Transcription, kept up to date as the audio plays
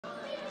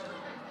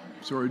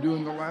So are we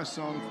doing the last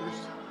song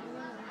first?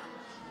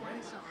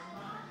 One song.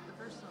 The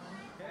first song.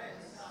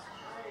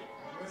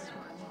 This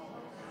one.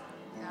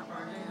 That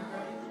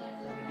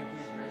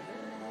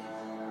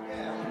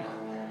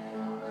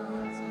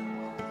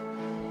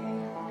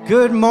one.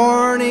 Good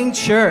morning,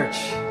 church.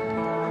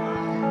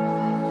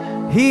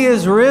 He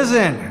is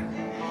risen.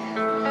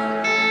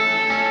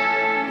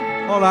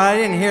 Hold on, I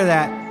didn't hear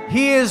that.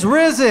 He is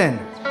risen.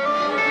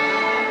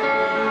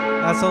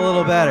 That's a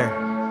little better.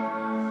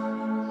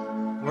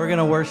 We're going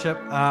to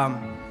worship.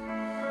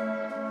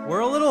 We're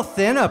a little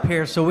thin up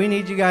here, so we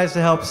need you guys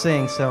to help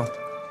sing. So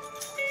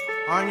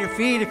on your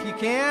feet if you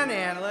can,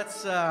 and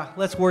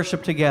let's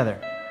worship together.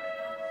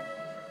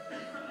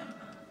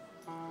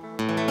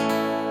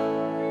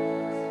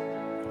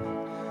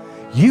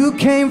 You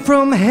came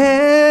from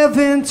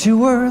heaven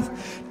to earth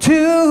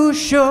to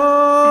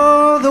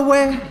show the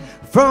way,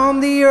 from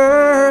the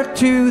earth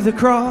to the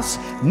cross,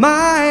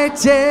 my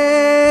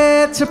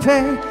debt to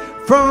pay.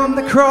 From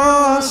the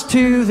cross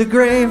to the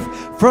grave,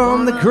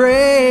 from the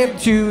grave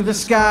to the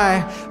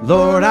sky,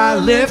 Lord, I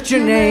lift your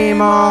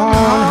name on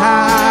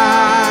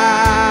high.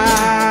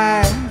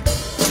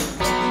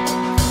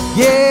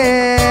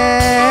 Yeah.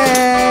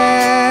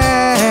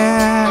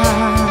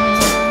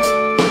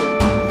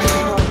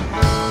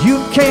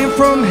 You came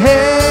from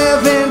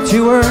heaven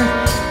to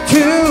earth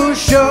to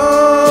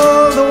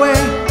show the way,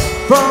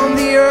 from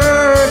the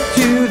earth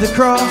to the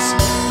cross,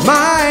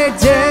 my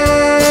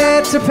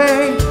debt to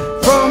pay.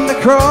 From the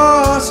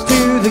cross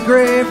to the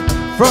grave,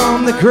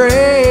 from the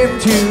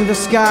grave to the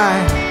sky,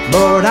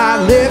 Lord,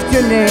 I lift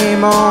your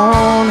name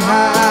on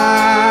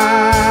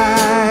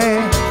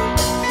high.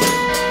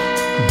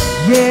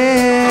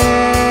 Yeah.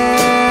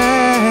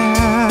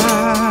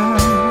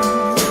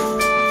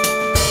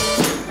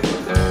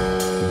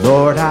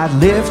 Lord, I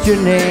lift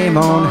your name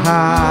on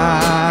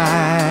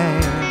high.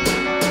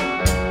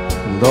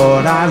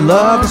 Lord, I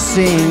love to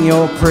sing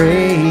your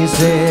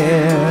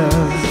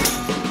praises.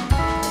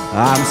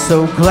 I'm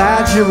so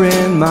glad you're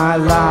in my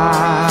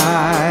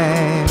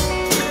life.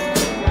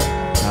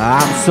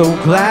 I'm so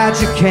glad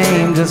you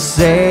came to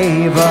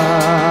save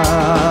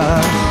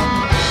us.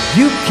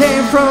 You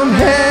came from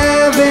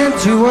heaven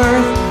to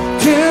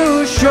earth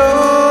to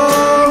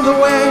show the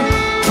way,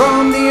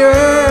 from the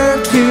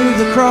earth to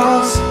the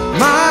cross,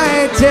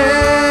 my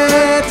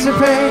debt to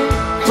pay.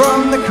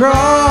 From the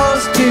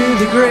cross to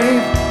the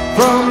grave,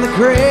 from the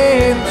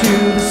grave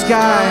to the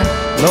sky,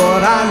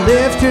 Lord, I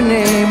lift your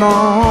name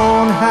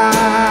on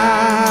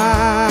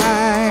high.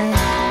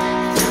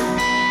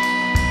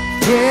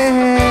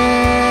 Yeah.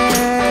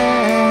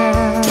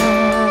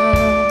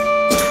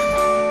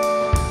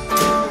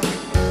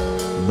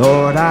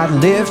 Lord, I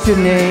lift your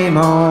name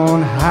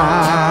on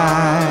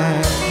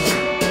high.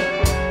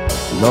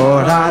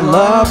 Lord, I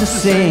love to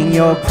sing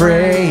your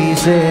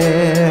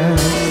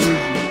praises.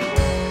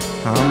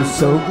 I'm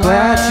so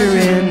glad you're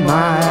in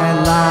my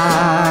life.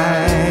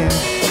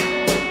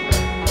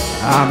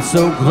 I'm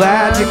so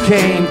glad you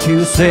came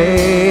to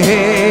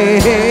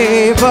save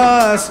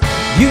us.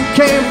 You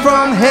came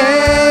from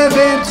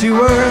heaven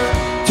to earth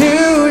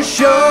to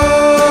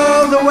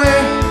show the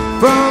way,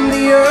 from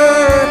the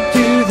earth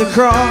to the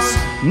cross,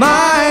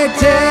 my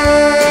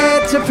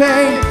debt to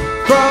pay.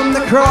 From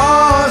the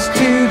cross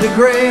to the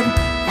grave,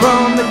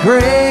 from the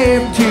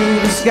grave to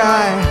the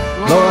sky,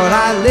 Lord,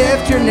 I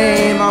lift your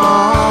name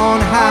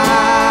on high.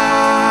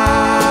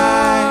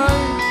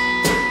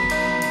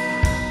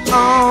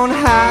 On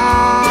high.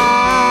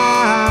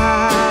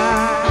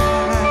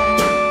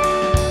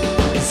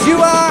 'Cause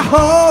you are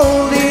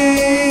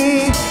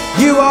holy,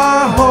 you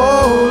are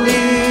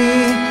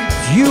holy,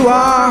 you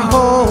are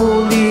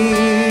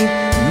holy,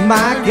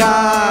 my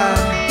God.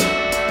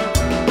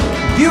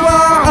 You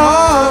are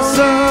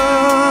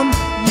awesome,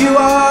 you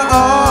are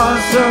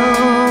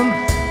awesome,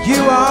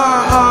 you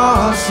are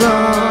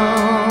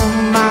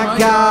awesome, my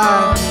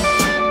God.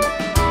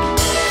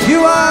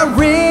 You are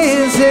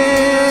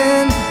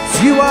risen,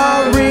 you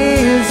are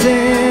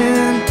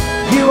risen,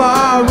 you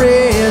are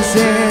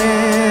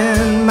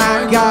risen,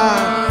 my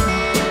God.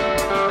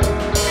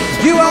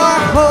 You are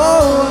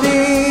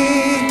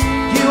holy,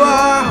 you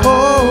are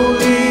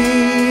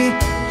holy,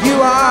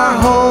 you are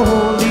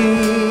holy.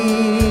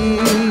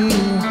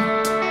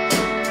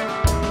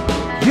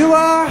 You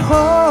are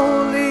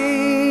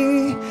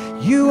holy,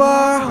 you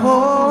are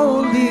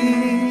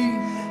holy,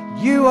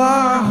 you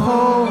are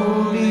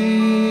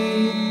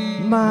holy,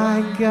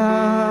 my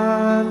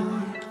God.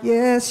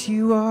 Yes,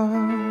 you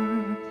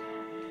are.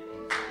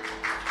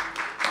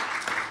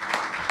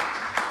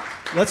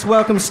 Let's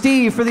welcome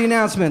Steve for the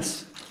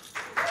announcements.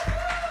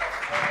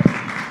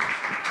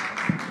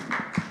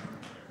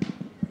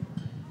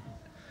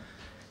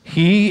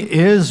 He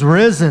is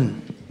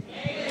risen.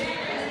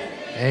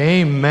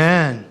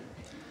 Amen.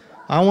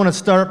 I want to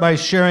start by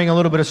sharing a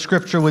little bit of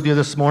scripture with you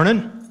this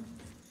morning,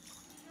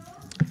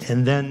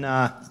 and then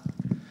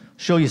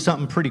show you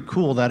something pretty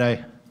cool that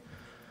I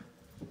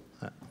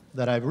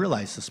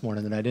realized this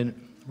morning that I didn't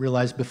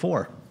realize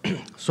before.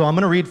 So I'm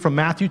going to read from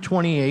Matthew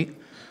 28,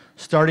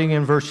 starting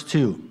in verse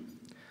 2.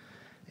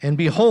 And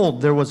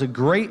behold, there was a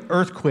great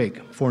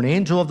earthquake, for an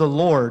angel of the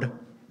Lord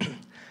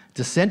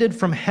descended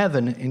from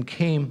heaven and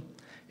came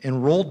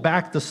and rolled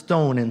back the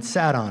stone and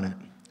sat on it.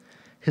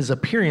 His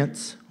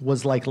appearance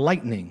was like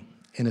lightning,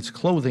 and his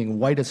clothing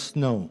white as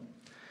snow.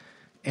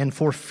 And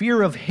for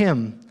fear of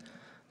him,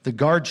 the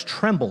guards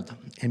trembled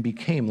and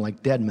became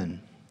like dead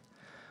men.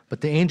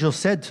 But the angel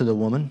said to the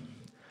woman,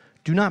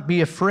 "Do not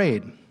be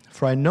afraid,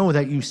 for I know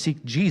that you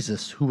seek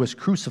Jesus who was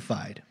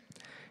crucified.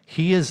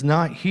 He is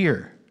not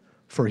here,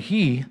 for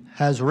he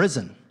has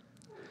risen.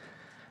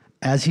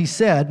 As he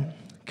said,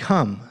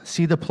 come,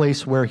 see the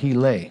place where he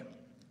lay."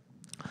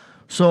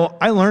 So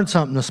I learned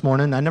something this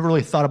morning. I never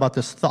really thought about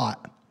this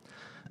thought.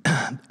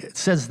 It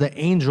says the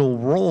angel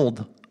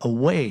rolled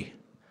away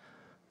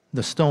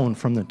the stone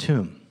from the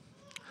tomb.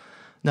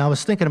 Now I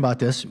was thinking about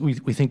this. We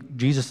think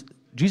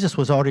Jesus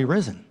was already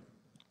risen.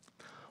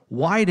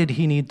 Why did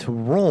he need to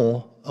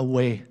roll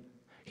away?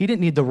 He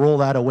didn't need to roll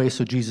that away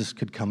so Jesus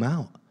could come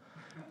out.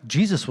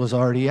 Jesus was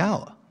already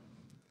out.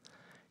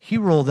 He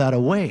rolled that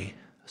away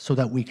so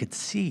that we could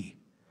see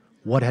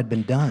what had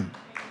been done.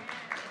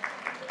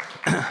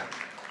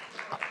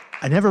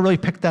 I never really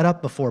picked that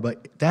up before,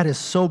 but that is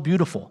so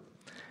beautiful.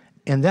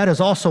 And that is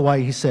also why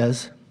he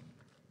says,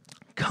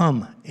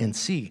 come and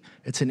see.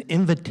 It's an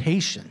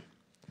invitation.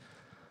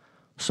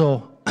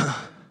 So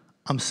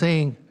I'm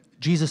saying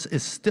Jesus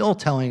is still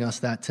telling us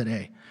that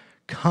today.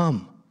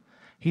 Come.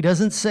 He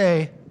doesn't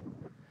say,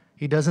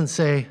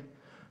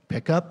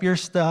 pick up your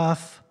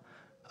stuff,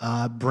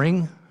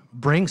 bring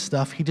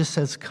stuff. He just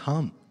says,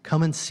 come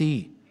and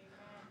see.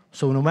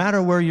 So no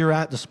matter where you're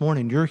at this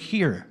morning, you're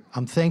here.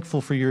 I'm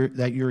thankful for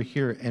that you're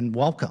here and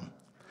welcome.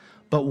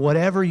 But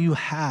whatever you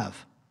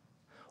have,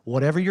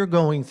 whatever you're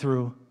going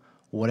through,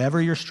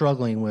 whatever you're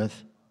struggling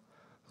with,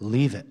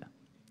 leave it.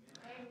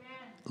 Amen.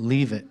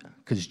 Leave it,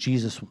 because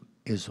Jesus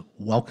is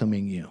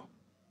welcoming you.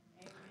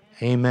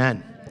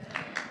 Amen.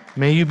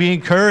 May you be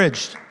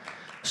encouraged.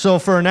 So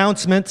for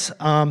announcements,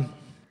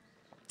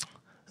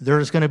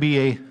 there's going to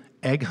be an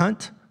egg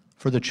hunt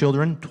for the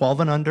children,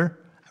 12 and under,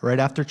 right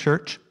after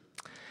church.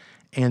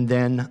 And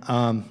then,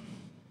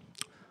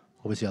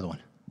 what was the other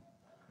one?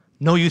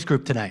 No youth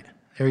group tonight.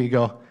 There you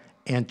go.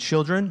 And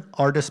children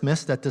are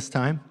dismissed at this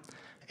time.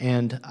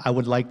 And I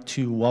would like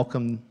to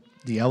welcome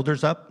the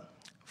elders up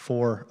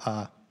for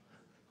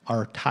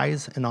our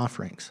tithes and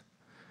offerings.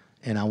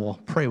 And I will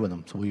pray with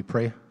them. So will you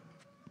pray?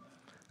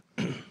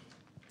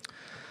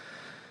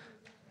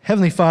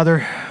 Heavenly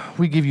Father,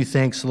 we give you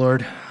thanks,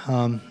 Lord.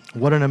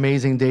 What an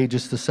amazing day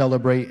just to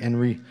celebrate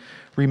and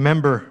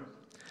remember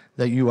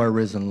that you are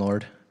risen,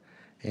 Lord.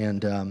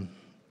 And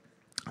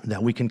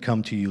that we can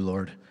come to you,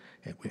 Lord,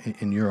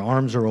 and your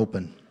arms are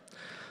open.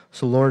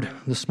 So, Lord,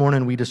 this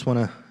morning we just want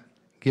to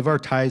give our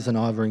tithes and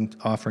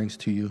offerings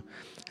to you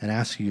and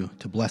ask you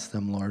to bless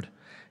them, Lord,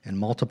 and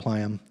multiply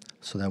them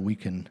so that we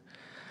can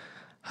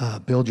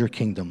build your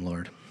kingdom,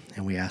 Lord.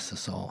 And we ask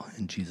this all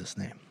in Jesus'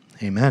 name.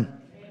 Amen.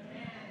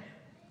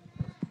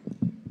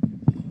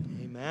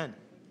 Amen. Amen.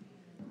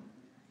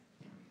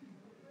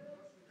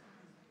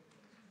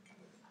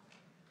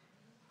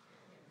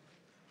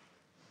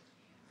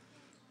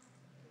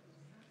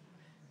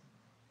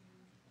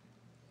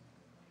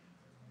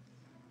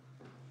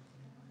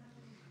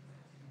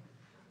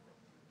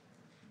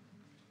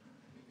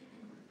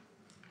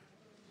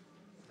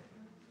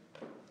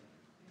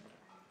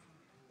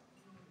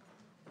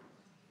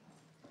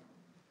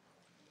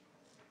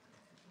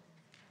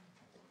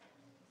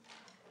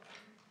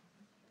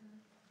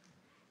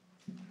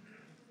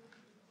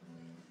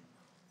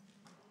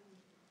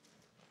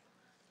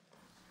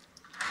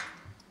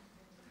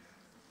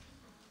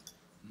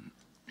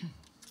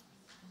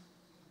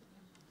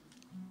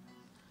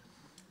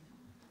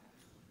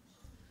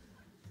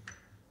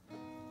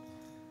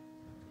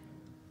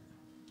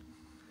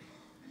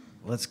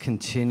 Let's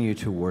continue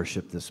to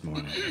worship this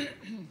morning.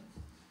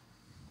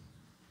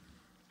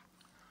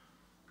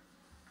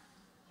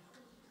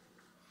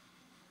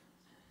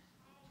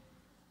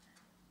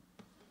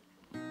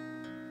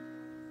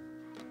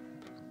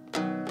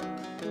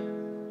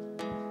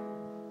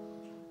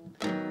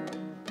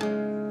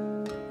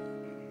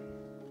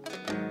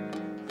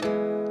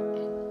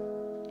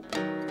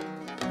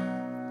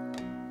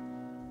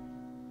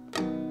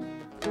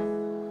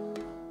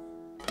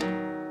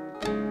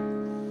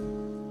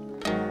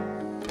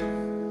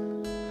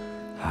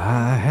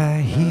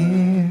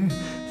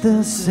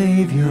 The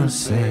Savior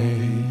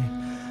say,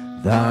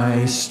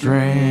 thy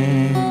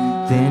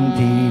strength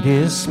indeed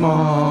is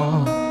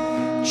small.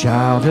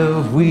 Child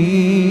of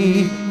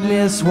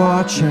weakness,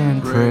 watch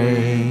and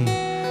pray.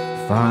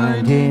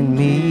 Find in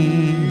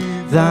me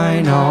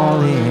thine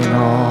all in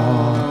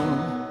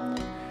all.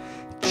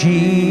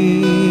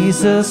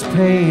 Jesus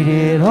paid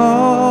it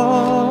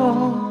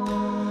all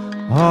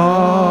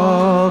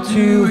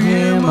to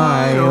him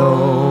I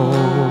owe.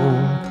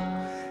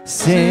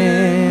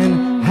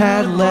 Sin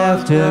had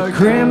left a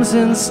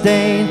crimson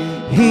stain,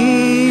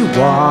 he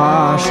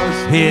washed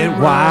it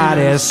white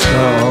as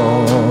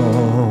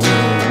snow.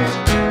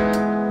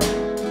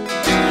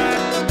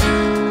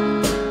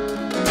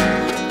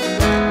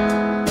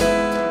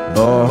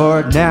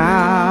 Lord,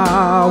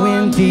 now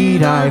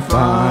indeed I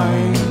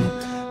find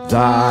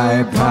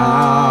thy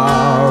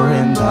power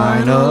and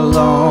thine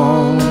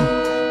alone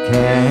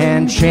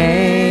can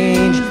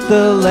change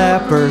the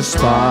leper's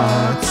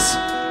spots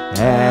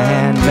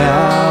and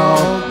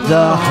melt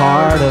the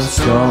heart of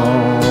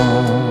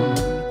stone.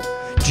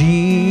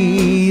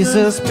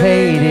 Jesus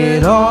paid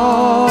it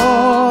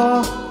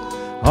all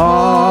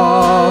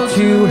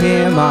to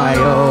him I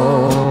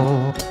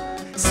owe.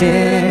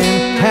 Sin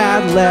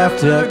had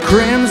left a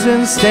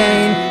crimson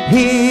stain,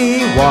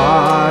 he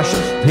washed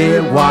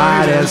it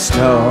white as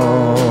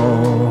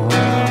snow.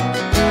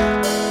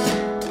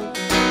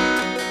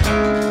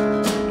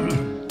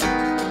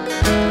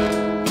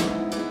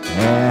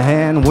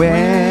 And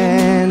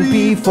when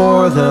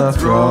before the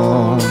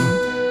throne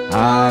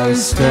I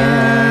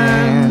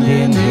stand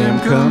in him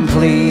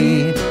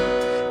complete,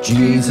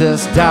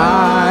 Jesus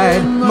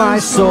died my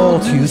soul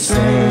to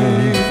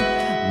save,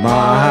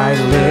 my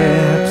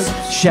lips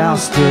shall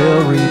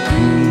still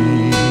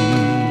repeat.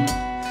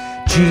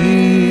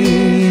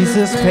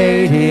 Jesus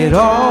paid it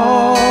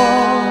all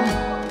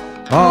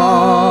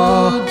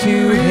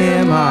to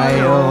him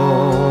I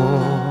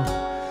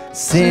owe.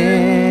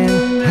 Sin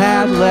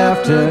had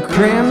left a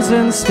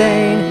crimson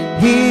stain,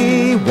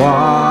 he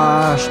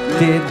washed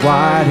it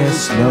white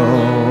as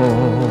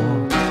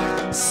snow.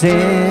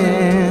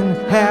 Sin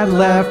had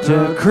left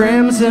a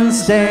crimson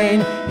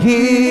stain,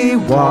 he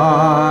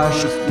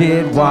washed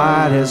it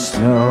white as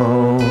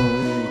snow.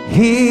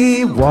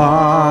 He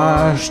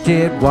washed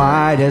it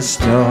white as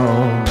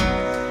snow.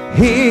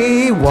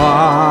 He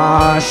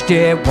washed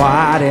it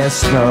white as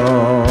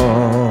snow.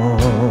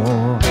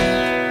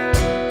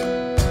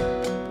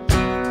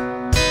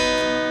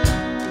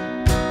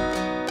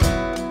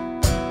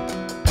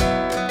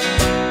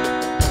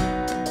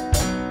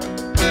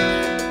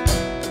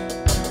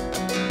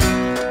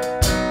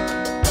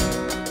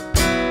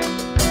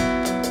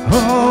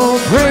 Oh,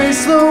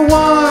 praise the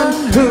one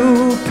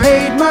who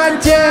paid my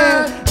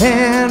debt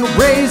and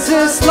raised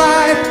this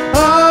life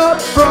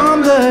up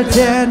from the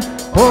dead.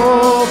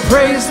 Oh,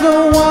 praise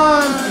the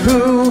one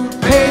who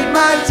paid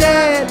my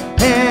debt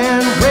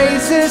and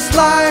raised this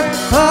life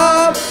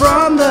up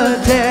from the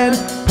dead.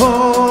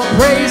 Oh,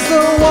 praise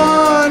the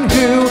one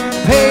who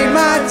paid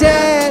my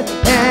debt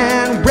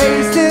and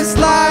raised this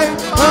life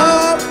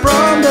up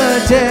from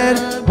the dead.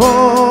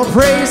 Oh,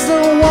 praise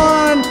the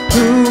one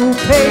who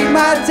paid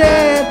my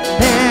debt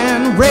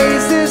and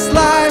raised this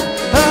life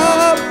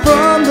up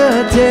from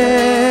the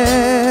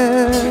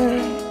dead.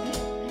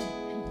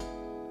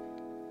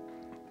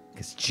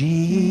 'Cause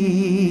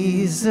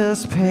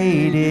Jesus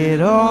paid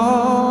it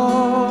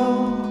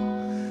all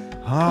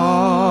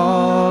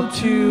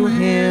to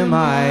him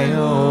I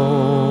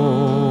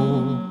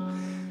owe.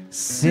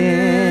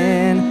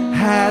 Sin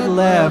had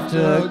left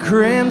a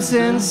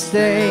crimson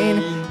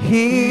stain,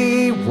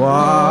 he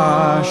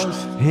washed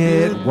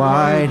it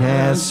white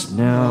as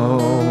snow.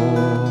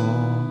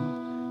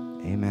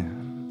 Amen.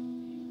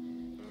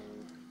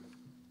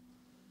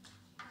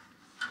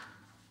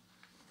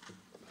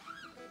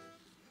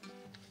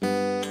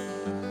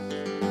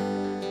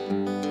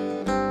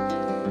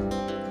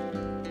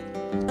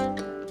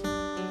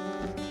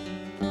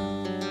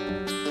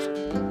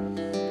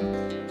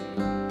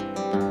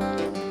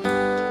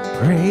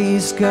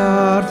 Praise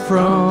God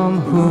from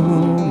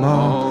whom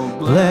all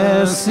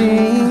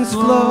blessings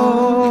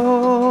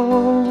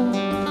flow.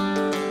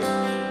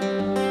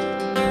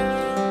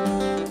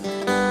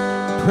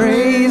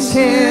 Praise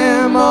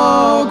him,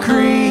 all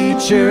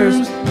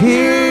creatures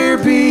here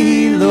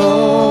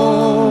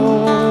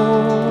below.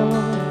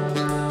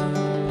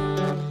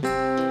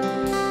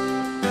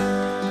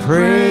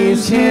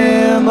 Praise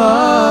him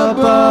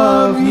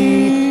above,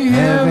 ye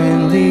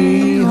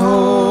heavenly hosts.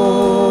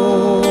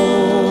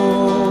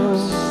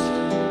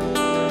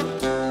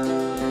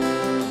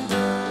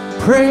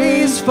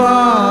 Praise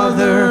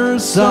Father,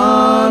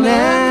 Son,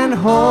 and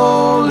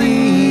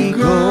Holy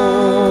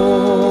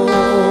Ghost.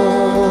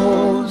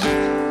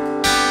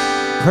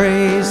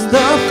 Praise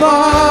the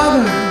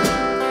Father,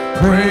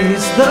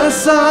 praise the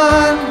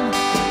Son,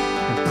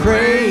 and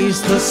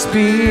praise the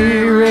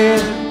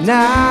Spirit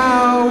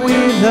now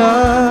with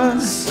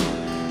us.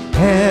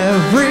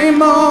 Every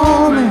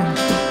moment,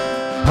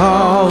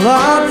 all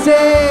our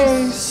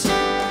days,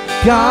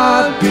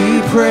 God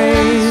be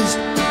praised,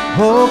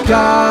 oh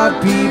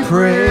God be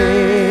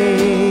praised.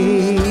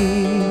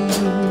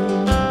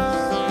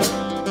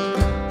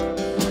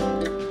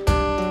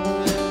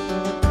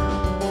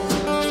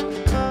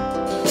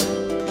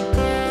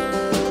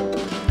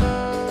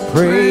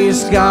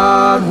 Praise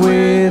God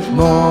with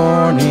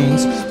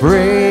morning's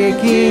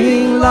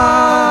breaking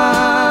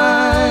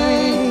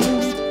light.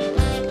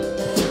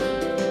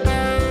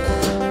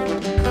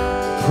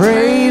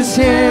 Praise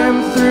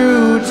him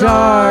through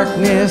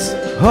darkness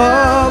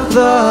of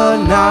the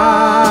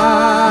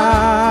night.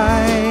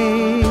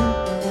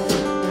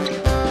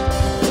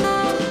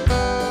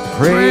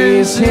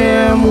 Praise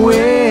him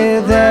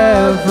with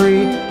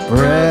every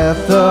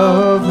breath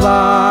of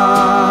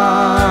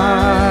life.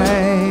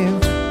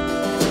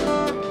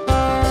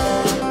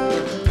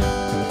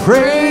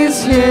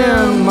 Praise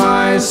Him,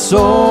 my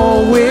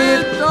soul,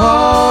 with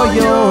all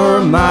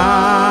your might.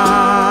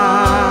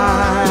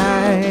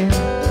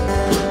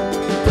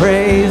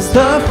 Praise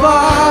the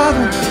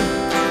Father,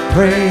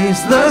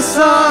 praise the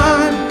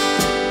Son,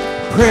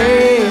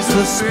 praise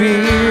the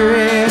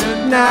Spirit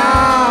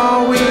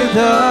now with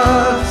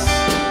us.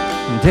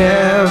 And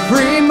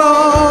every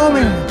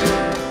moment,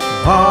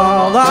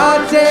 all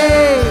our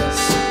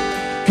days,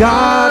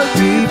 God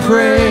be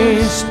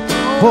praised,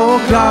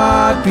 oh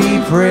God be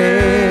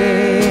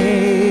praised.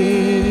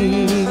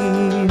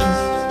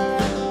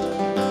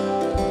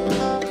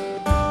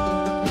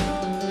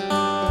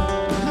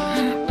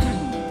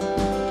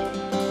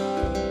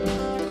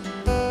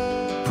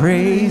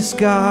 Praise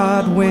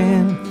God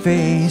when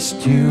face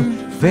to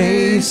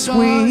face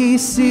we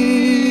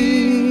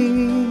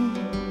see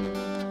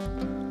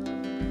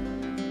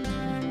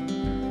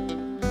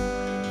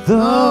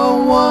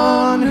the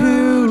one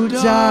who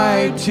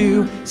died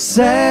to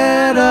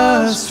set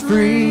us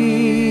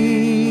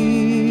free,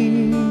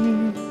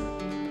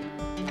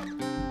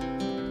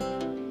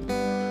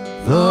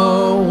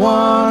 the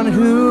one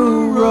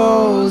who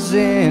rose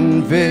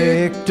in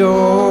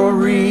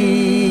victory.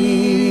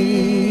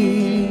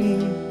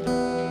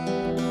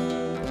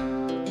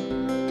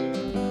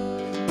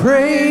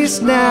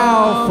 Praise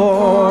now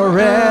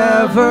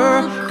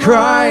forever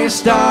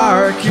Christ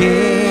our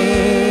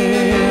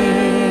King.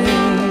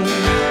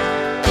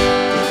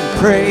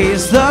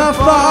 Praise the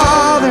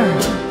Father,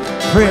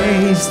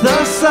 praise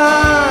the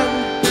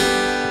Son,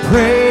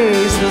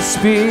 praise the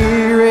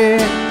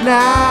Spirit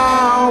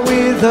now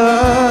with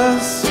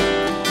us.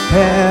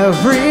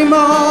 Every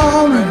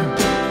moment,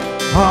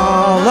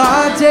 all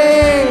our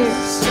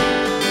days,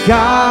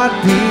 God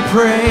be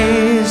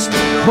praised,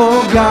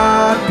 oh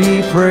God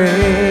be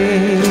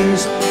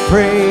praised.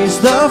 Praise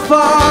the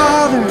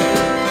Father,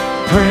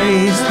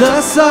 praise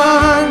the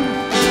Son,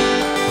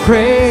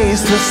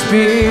 praise the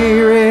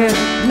Spirit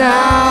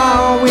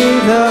now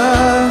with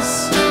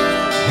us.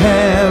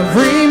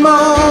 Every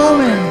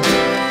moment,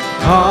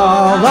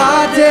 all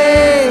our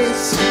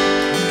days,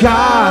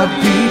 God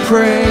be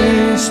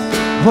praised,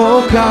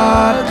 oh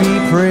God be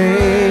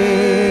praised.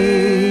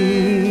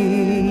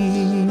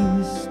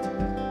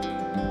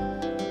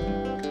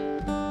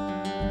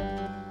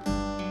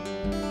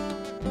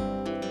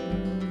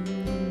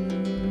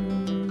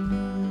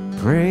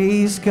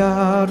 Praise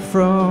God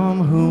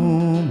from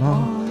whom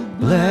all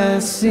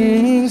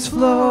blessings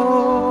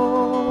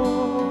flow.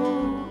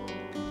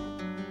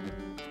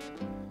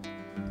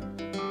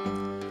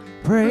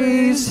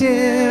 Praise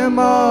Him,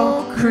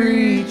 all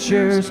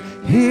creatures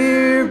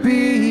here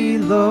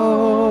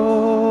below.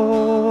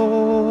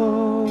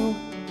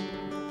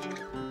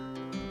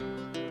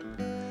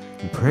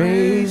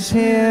 Praise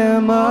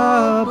Him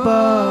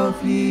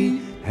above,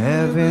 ye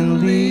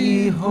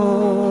heavenly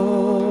hosts.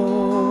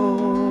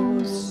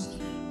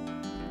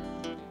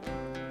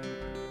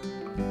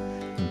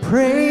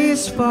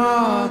 Praise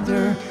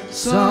Father,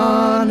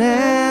 Son,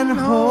 and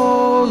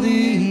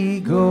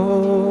Holy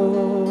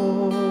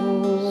Ghost.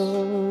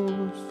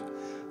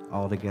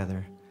 All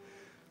together.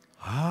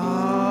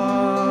 Amen.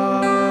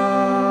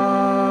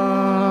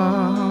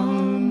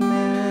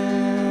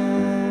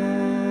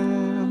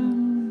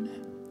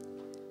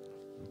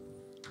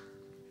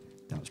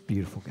 That was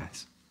beautiful,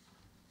 guys.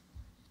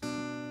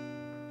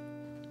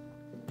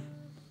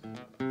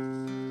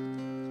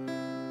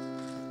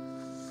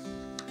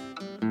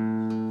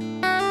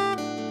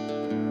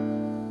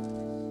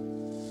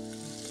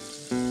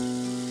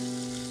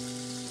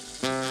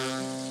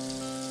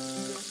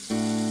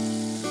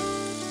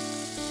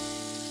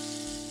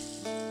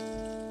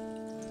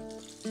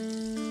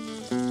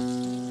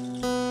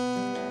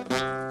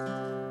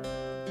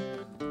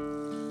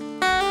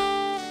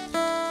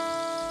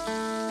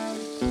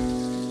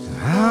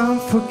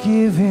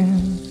 Forgiven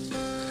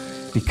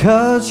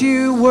because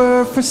you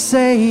were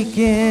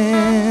forsaken.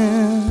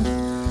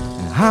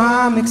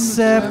 I'm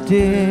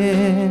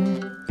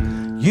accepted,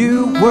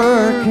 you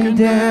were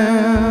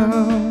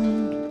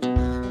condemned.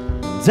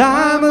 And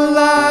I'm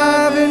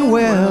alive and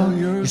well,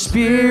 your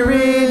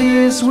Spirit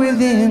is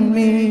within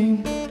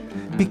me,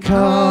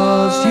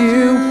 because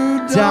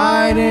you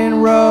died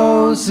and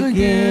rose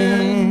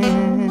again.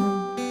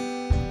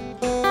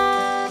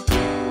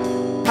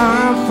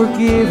 I'm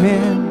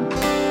forgiven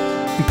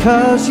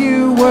because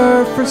you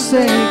were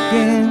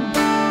forsaken.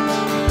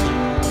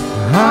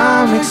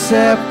 I'm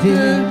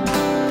accepted,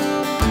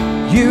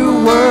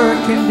 you were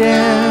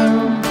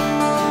condemned.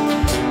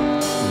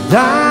 And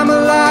I'm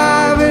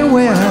alive and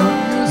well,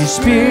 your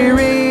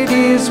Spirit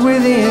is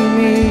within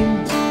me,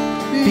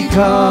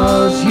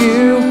 because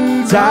you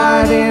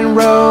died and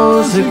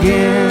rose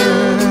again.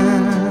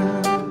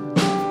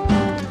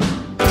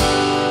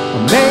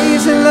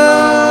 Amazing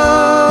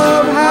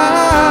love,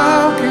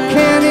 how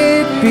can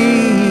it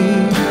be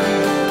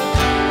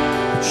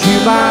that you,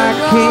 my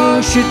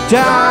King, should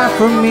die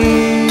for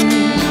me?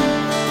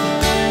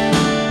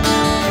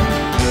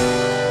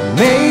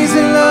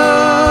 Amazing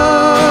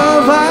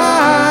love, I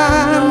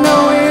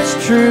know it's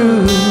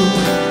true.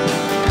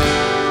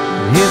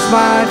 His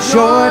my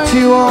joy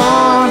to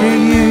honor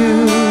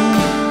you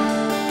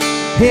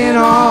in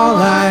all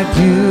I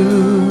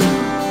do,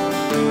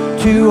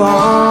 to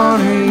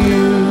honor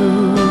you.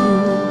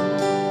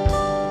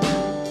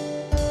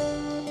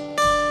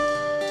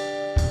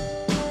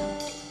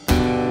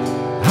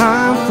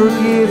 I'm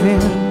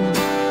forgiven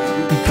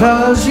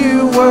because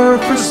you were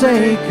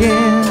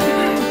forsaken.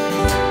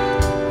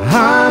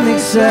 I'm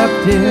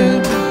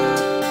accepted,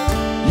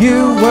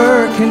 you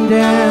were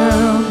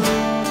condemned.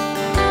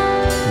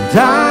 And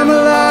I'm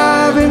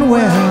alive and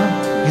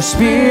well, your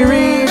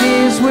spirit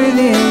is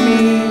within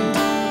me,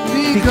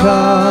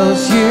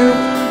 because you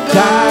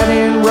died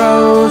and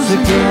rose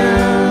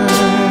again.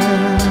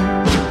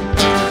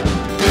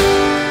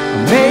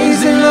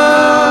 Amazing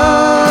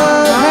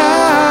love,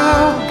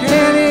 how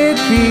can it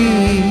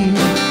be?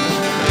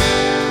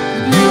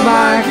 You,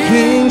 my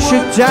King,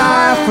 should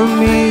die for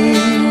me.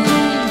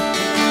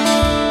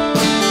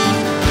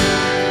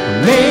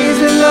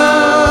 Amazing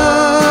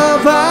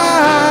love, I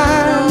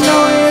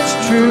know it's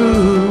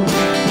true.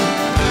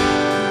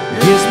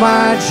 It's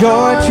my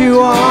joy to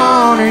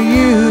honor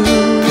you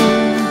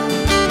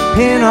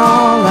in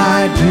all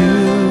I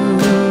do,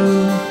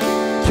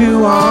 to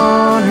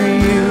honor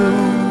you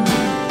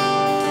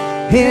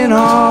in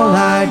all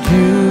I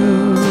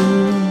do,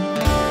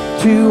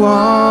 to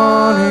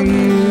honor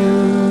you.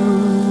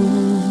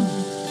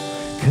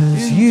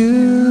 'Cause you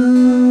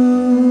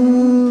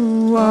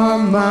are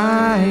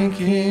my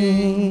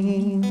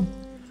King.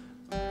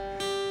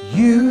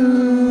 You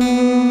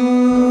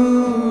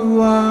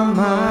are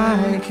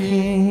my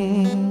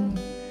King.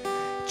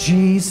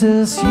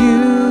 Jesus, you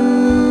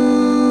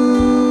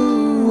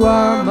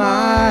are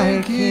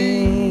my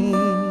King.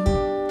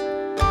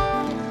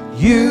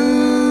 You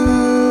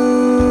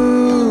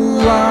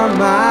are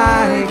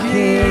my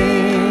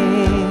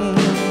King.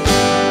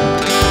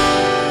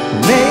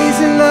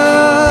 Amazing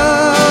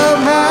love,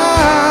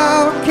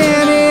 how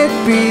can it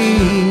be?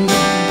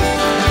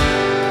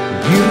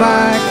 You,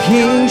 my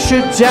King,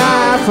 should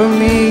die for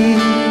me.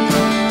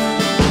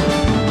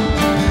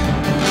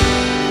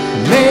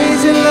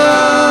 Amazing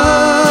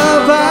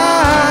love,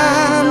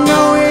 I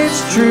know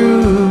it's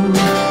true.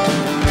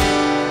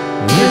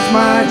 It's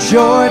my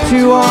joy to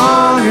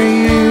honor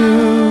you.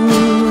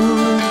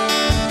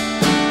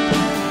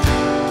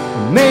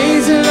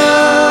 Amazing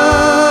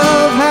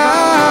love,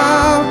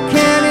 how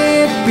can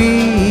it be?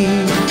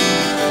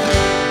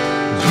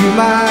 You,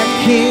 my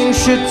King,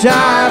 should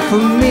die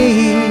for me.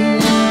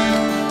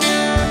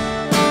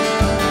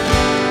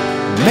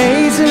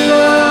 Amazing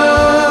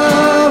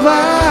love, I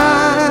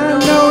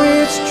know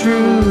it's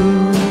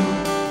true.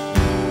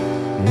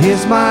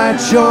 It's my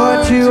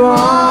joy to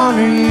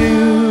honor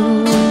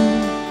you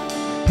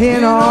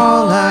in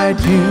all I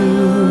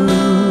do,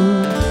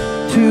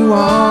 to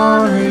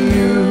honor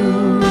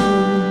you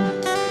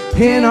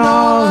in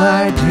all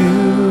I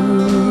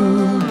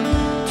do,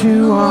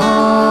 to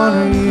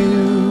honor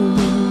you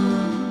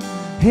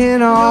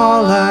in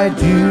all I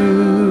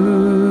do.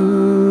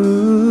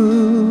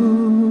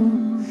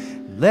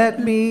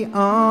 Let me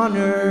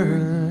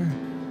honor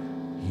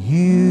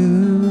you.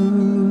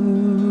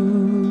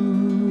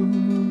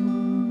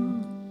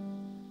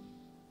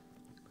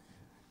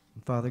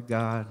 Father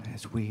God,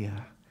 as we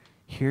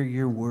hear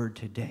your word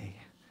today,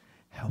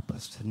 help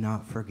us to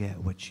not forget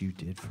what you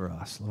did for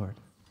us, Lord.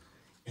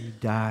 You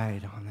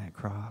died on that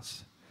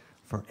cross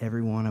for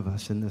every one of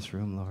us in this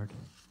room, Lord.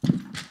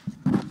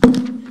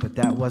 But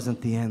that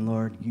wasn't the end,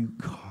 Lord. You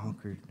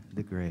conquered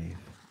the grave.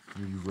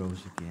 You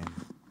rose again.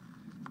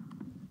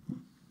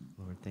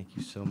 Lord, thank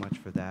you so much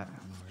for that.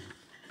 Lord,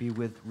 be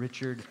with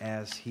Richard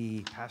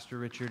Pastor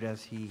Richard,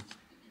 as he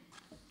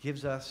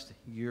gives us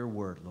your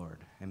word, Lord.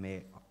 And may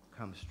it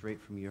come straight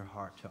from your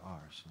heart to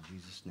ours. In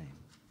Jesus' name,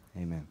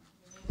 amen.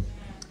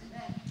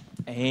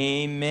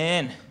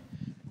 Amen.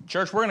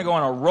 Church, we're going to go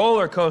on a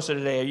roller coaster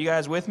today. Are you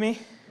guys with me?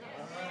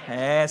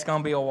 Yeah, it's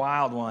going to be a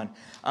wild one.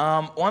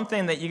 One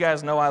thing that you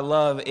guys know I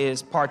love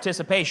is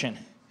participation.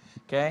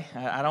 Okay?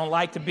 I don't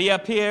like to be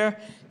up here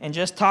and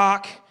just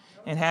talk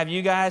and have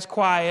you guys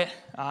quiet.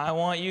 I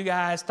want you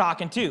guys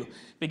talking too,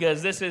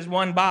 because this is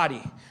one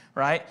body,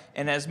 right?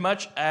 And as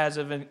much as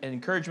of an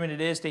encouragement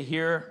it is to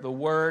hear the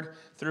word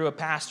through a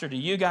pastor to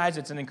you guys,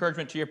 it's an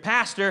encouragement to your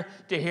pastor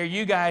to hear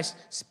you guys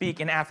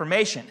speak in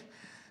affirmation.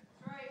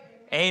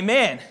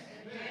 Amen.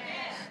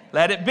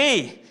 Let it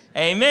be.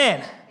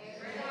 Amen.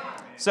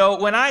 So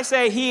when I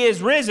say he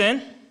is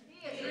risen,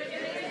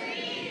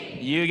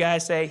 you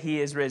guys say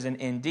he is risen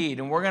indeed.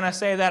 And we're going to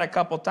say that a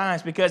couple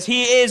times, because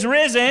he is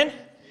risen.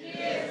 He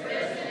is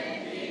risen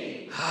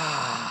indeed.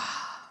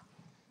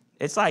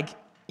 It's like,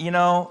 you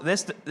know,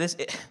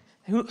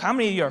 how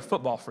many of you are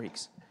football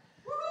freaks?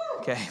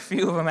 Okay, a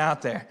few of them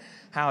out there.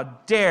 How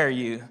dare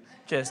you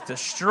just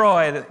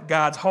destroy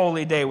God's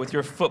holy day with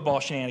your football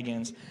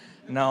shenanigans.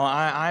 No,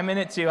 I'm in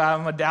it too.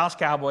 I'm a Dallas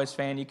Cowboys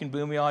fan. You can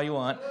boo me all you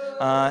want.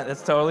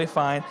 That's totally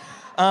fine.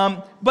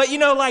 But, you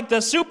know, like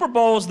the Super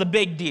Bowl is the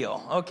big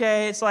deal,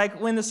 okay? It's like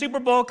when the Super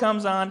Bowl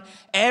comes on,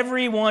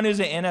 everyone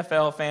who's an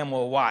NFL fan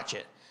will watch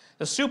it.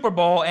 The Super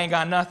Bowl ain't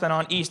got nothing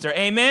on Easter.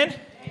 Amen? Amen.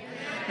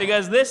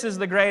 Because this is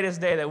the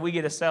greatest day that we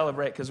get to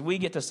celebrate, because we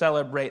get to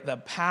celebrate the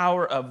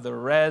power of the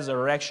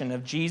resurrection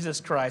of Jesus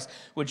Christ,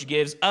 which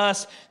gives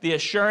us the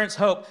assurance,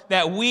 hope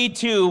that we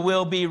too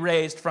will be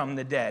raised from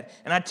the dead.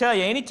 And I tell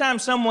you, anytime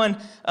someone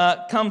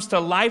comes to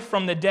life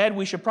from the dead,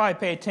 we should probably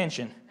pay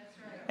attention.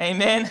 That's right.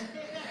 Amen?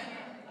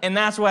 And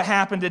that's what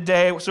happened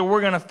today. So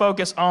we're going to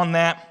focus on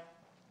that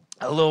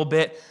a little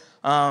bit.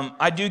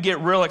 I do get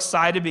real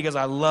excited because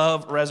I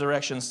love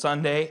Resurrection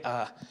Sunday.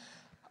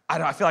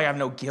 I feel like I have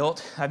no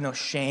guilt. I have no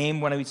shame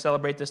when we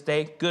celebrate this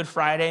day. Good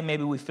Friday,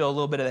 maybe we feel a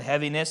little bit of the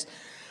heaviness.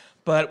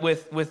 But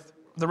with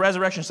the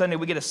Resurrection Sunday,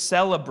 we get to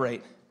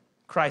celebrate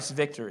Christ's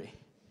victory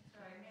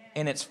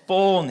in its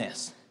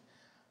fullness,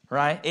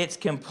 right? It's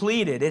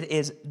completed. It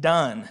is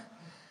done.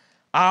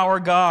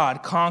 Our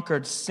God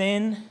conquered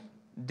sin,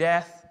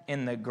 death,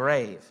 in the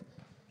grave.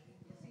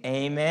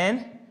 Amen?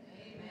 Amen.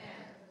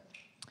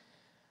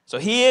 So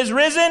he is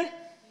risen.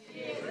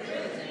 He is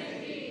risen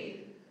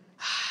indeed.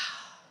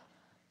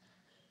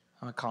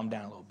 I'm going to calm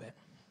down a little bit.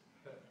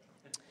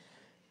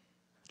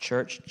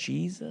 Church,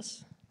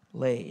 Jesus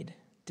laid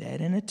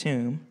dead in a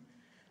tomb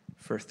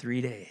for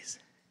 3 days.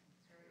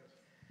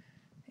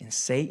 And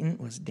Satan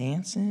was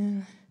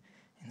dancing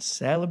and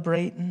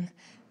celebrating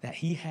that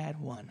he had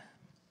won.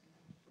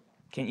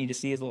 Can't you just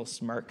see his little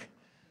smirk?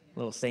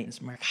 Little Satan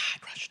smirk. I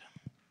crushed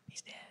him.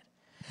 He's dead.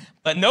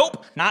 But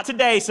nope, not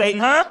today, Satan,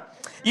 huh?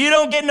 You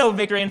don't get no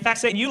victory. In fact,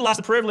 Satan, you lost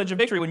the privilege of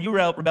victory when you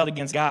rebelled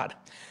against God.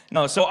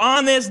 No, so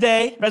on this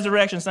day,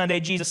 Resurrection Sunday,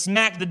 Jesus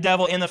smacked the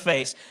devil in the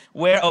face.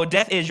 Where, oh,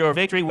 death is your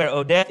victory. Where,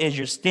 oh, death is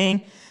your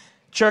sting.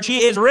 Church,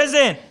 he is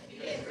risen. He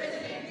is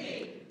risen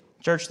indeed.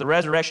 Church, the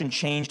resurrection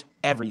changed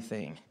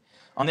everything.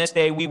 On this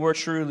day, we were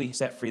truly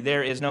set free.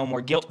 There is no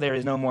more guilt. There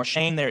is no more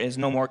shame. There is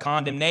no more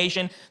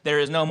condemnation. There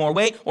is no more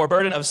weight or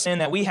burden of sin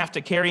that we have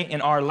to carry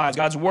in our lives.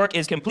 God's work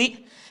is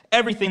complete.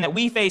 Everything that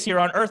we face here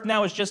on earth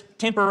now is just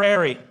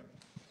temporary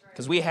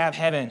because we have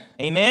heaven.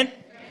 Amen? Amen.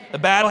 The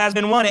battle has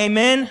been won.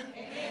 Amen?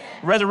 Amen.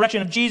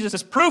 Resurrection of Jesus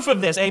is proof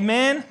of this.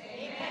 Amen?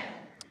 Amen.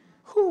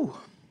 Whew.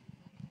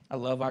 I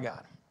love our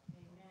God.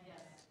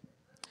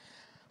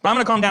 But I'm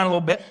going to calm down a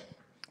little bit.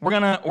 We're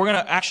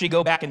gonna actually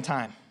go back in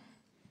time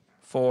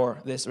for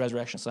this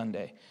Resurrection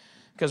Sunday.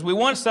 Because we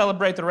want to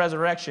celebrate the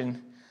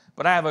resurrection,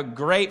 but I have a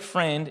great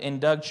friend in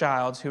Doug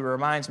Childs who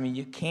reminds me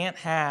you can't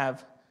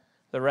have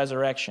the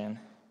resurrection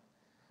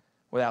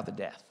without the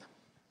death.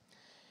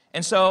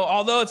 And so,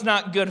 although it's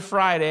not Good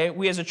Friday,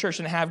 we as a church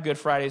didn't have Good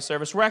Friday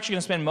service. We're actually going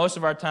to spend most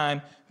of our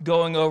time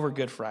going over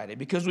Good Friday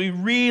because we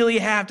really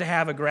have to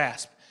have a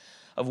grasp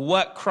of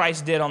what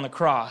Christ did on the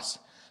cross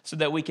so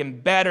that we can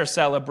better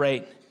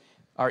celebrate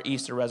our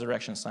Easter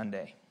Resurrection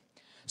Sunday.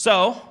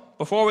 So,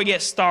 before we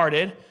get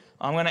started,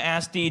 I'm going to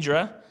ask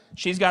Deidre.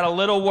 She's got a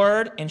little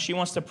word, and she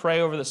wants to pray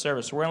over the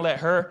service. So we're going to let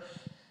her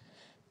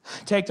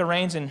take the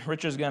reins, and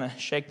Richard's going to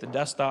shake the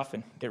dust off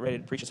and get ready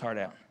to preach his heart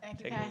out.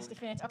 Thank you, Pastor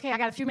Finch. Okay, I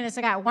got a few minutes.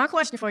 I got one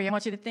question for you. I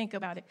want you to think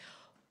about it.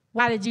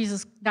 Why did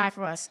Jesus die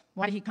for us?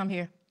 Why did he come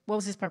here? What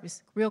was his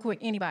purpose? Real quick,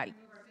 anybody?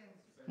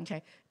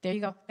 Okay, there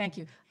you go. Thank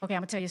you. Okay, I'm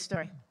going to tell you a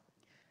story.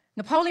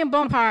 Napoleon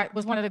Bonaparte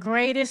was one of the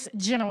greatest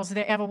generals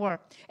there ever were.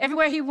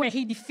 Everywhere he went,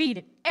 he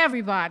defeated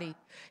everybody.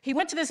 He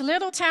went to this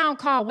little town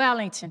called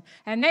Wellington,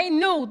 and they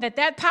knew that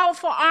that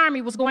powerful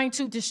army was going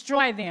to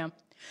destroy them.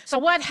 So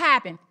what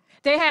happened?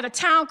 They had a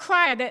town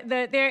crier.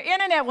 Their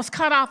internet was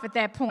cut off at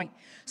that point.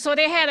 So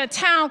they had a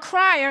town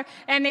crier,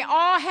 and they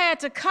all had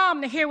to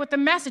come to hear what the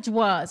message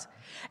was.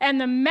 And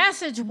the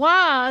message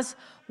was,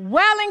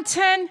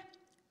 Wellington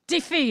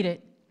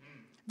defeated.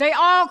 They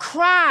all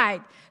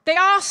cried. They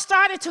all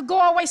started to go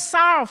away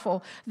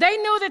sorrowful. They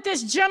knew that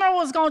this general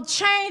was going to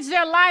change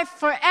their life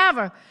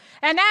forever.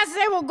 And as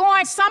they were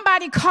going,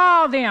 somebody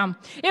called them.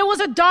 It was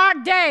a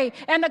dark day,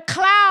 and the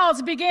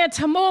clouds began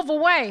to move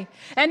away.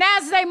 And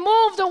as they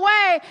moved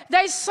away,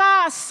 they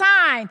saw a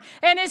sign,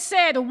 and it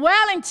said,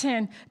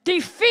 Wellington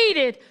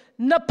defeated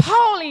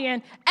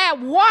Napoleon at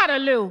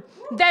Waterloo.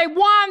 They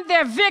won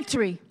their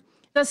victory.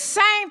 The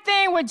same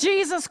thing with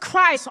Jesus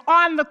Christ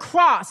on the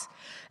cross.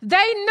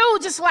 They knew,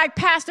 just like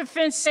Pastor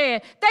Finch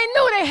said, they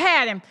knew they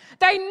had him.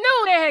 They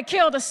knew they had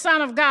killed the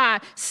Son of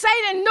God.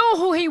 Satan knew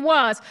who he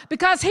was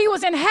because he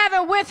was in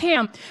heaven with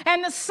him.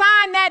 And the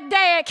sign that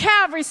day at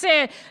Calvary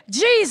said,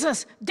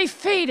 Jesus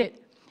defeated.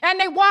 And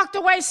they walked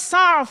away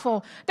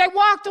sorrowful. They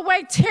walked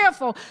away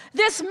tearful.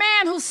 This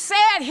man who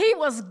said he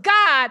was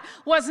God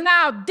was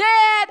now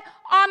dead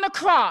on the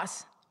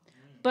cross.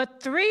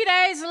 But 3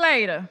 days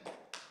later,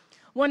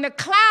 when the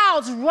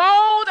clouds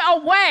rolled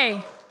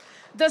away,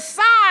 the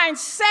sign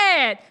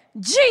said,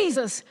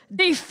 Jesus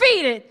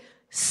defeated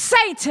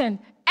Satan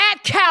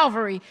at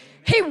Calvary.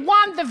 He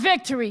won the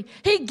victory.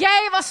 He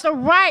gave us the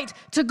right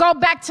to go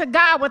back to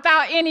God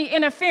without any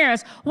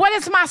interference. What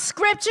is my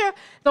scripture?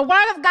 The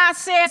Word of God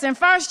says in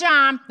 1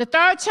 John, the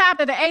 3rd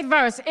chapter, the 8th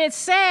verse, it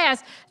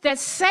says that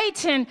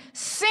Satan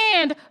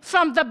sinned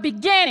from the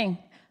beginning.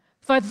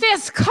 For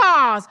this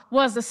cause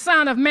was the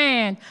Son of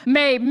Man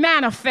made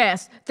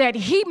manifest, that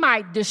he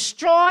might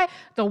destroy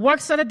the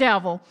works of the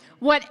devil.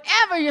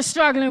 Whatever you're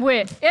struggling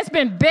with, it's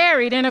been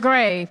buried in a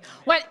grave.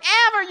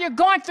 Whatever you're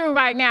going through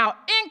right now,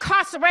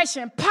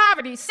 incarceration,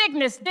 poverty,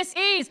 sickness,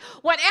 disease,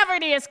 whatever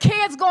it is,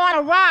 kids going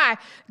awry,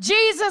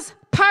 Jesus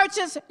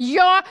purchased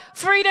your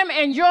freedom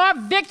and your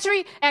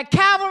victory at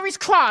Calvary's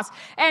cross.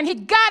 And he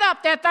got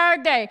up that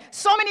third day.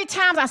 So many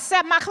times I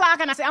set my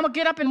clock and I said, I'm going to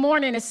get up in the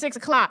morning at 6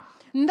 o'clock.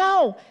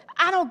 No,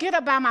 I don't get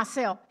up by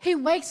myself. He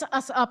wakes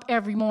us up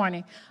every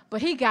morning.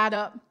 But he got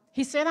up.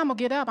 He said, I'm going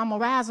to get up. I'm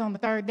going to rise on the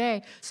third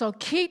day. So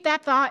keep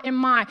that thought in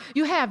mind.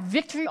 You have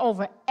victory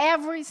over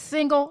every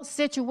single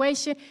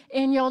situation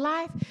in your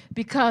life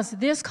because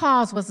this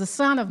cause was the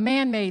Son of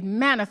Man made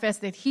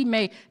manifest, that he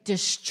may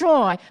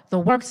destroy the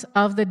works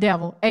of the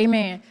devil.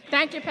 Amen.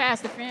 Thank you,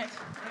 Pastor Finch.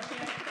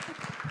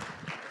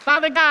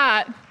 Father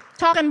God,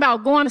 talking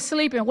about going to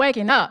sleep and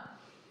waking up.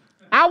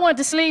 I went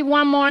to sleep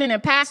one morning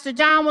and Pastor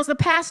John was the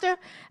pastor,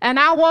 and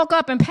I woke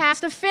up and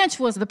Pastor Finch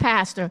was the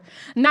pastor.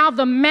 Now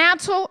the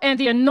mantle and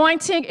the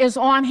anointing is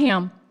on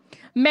him.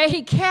 May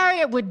he carry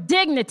it with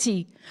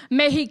dignity.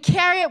 May he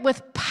carry it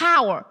with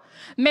power.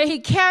 May he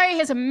carry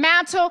his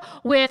mantle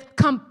with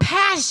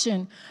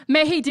compassion.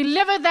 May he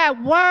deliver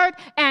that word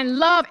and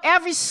love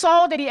every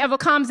soul that he ever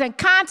comes in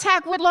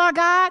contact with, Lord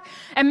God.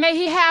 And may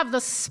he have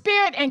the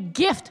spirit and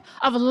gift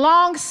of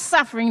long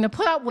suffering to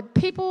put up with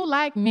people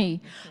like me.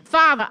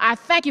 Father, I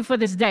thank you for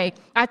this day.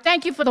 I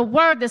thank you for the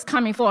word that's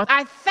coming forth.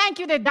 I thank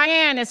you that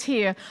Diane is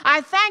here.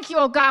 I thank you,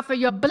 oh God, for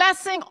your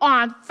blessing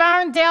on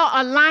Ferndale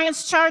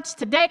Alliance Church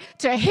today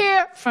to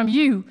hear from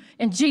you.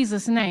 In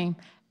Jesus' name,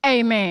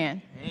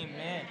 amen.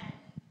 Amen.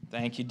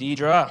 Thank you,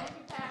 Deidre.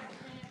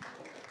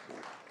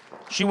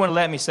 She wouldn't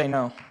let me say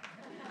no.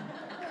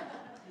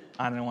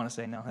 I didn't want to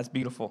say no. That's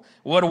beautiful.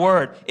 What a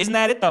word. Isn't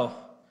that it, though?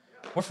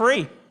 We're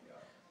free.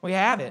 We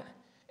have it.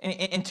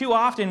 And too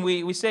often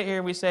we sit here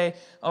and we say,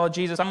 oh,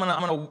 Jesus, I'm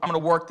gonna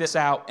work this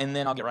out, and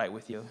then I'll get right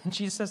with you. And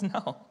Jesus says,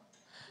 no.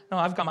 No,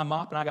 I've got my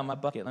mop and I got my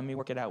bucket. Let me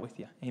work it out with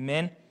you.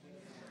 Amen?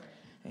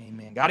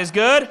 Amen. God is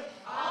good.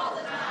 All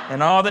the time.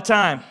 And all the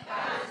time.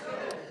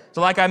 So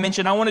like I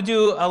mentioned, I want to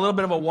do a little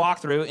bit of a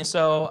walkthrough. And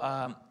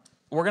so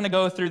we're going to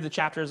go through the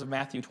chapters of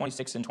Matthew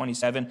 26 and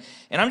 27.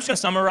 And I'm just going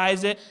to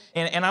summarize it.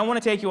 And I want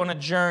to take you on a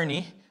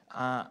journey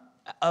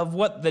of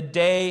what the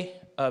day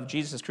of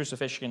Jesus'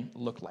 crucifixion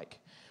looked like.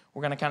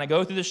 We're going to kind of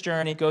go through this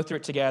journey, go through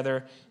it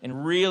together,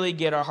 and really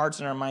get our hearts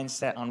and our minds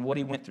set on what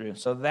he went through.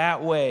 So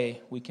that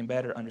way we can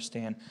better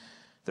understand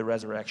the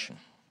resurrection.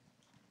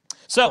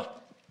 So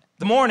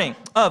the morning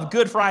of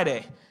Good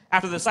Friday,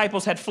 after the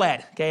disciples had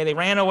fled, okay, they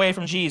ran away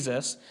from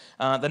Jesus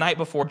the night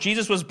before.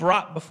 Jesus was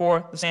brought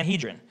before the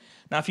Sanhedrin.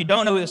 Now, if you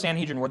don't know who the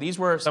Sanhedrin were, these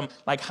were some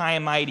like high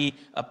and mighty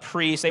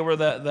priests. They were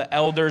the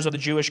elders of the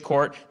Jewish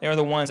court. They were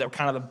the ones that were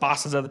kind of the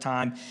bosses of the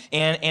time.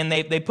 And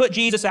they put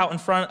Jesus out in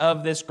front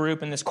of this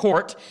group in this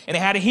court, and they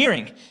had a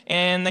hearing.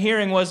 And the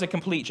hearing was a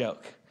complete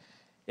joke.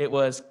 It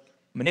was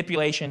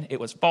manipulation. It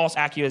was false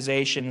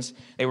accusations.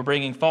 They were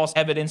bringing false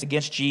evidence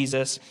against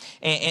Jesus.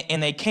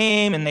 And they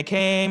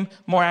came,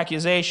 more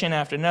accusation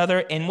after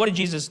another. And what did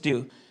Jesus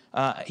do?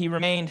 He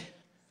remained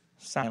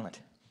silent.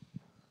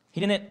 He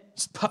didn't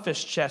puff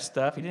his chest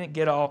up. He didn't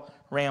get all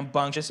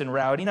rambunctious and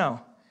rowdy. No.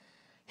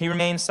 He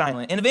remained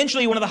silent. And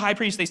eventually, one of the high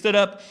priests, they stood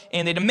up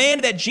and they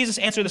demanded that Jesus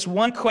answer this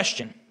one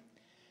question,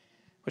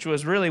 which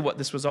was really what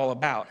this was all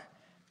about.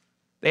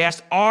 They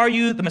asked, "Are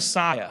you the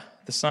Messiah,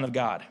 the Son of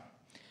God?"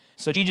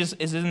 So Jesus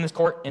is in this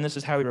court, and this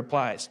is how he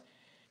replies.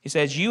 He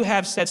says, "You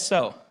have said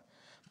so,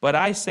 but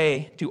I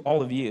say to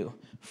all of you,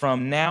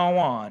 from now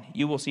on,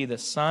 you will see the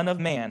Son of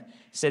Man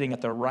sitting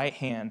at the right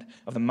hand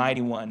of the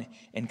Mighty One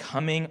and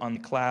coming on the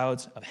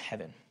clouds of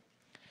heaven."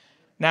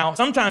 Now,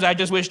 sometimes I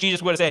just wish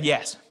Jesus would have said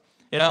yes.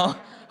 You know,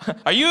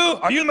 are you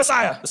the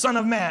Messiah, the Son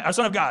of Man, or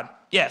Son of God?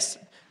 Yes.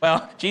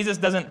 Well, Jesus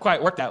doesn't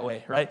quite work that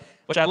way, right?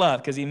 Which I love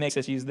because he makes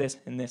us use this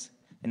and this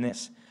and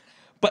this.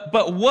 But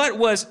what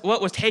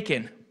was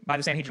taken by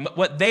the Sanhedrin,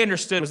 what they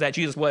understood was that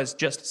Jesus was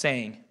just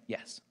saying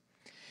yes.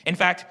 In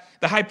fact,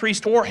 the high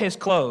priest tore his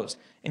clothes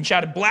and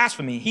shouted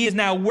blasphemy. He is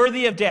now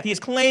worthy of death. He is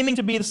claiming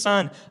to be the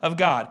Son of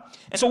God.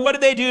 And so what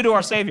did they do to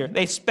our Savior?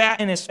 They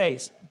spat in his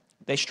face.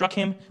 They struck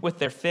him with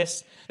their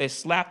fists. They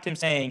slapped him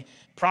saying,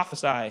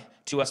 "Prophesy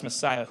to us,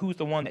 Messiah. Who's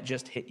the one that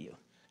just hit you?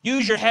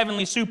 Use your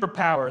heavenly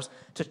superpowers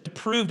to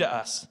prove to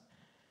us."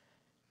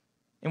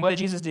 And what did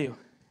Jesus do?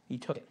 He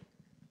took it.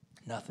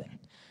 Nothing.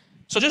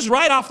 So just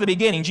right off the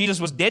beginning, Jesus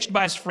was ditched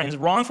by his friends,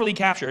 wrongfully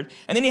captured,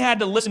 and then he had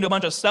to listen to a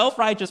bunch of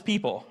self-righteous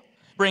people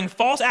bring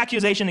false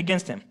accusation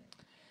against him.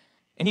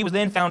 And he was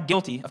then found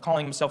guilty of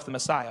calling himself the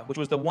Messiah, which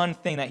was the one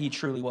thing that he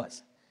truly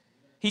was.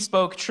 He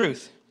spoke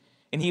truth,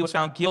 and he was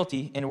found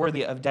guilty and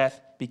worthy of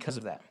death because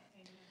of that.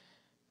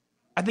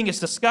 I think it's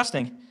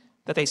disgusting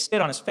that they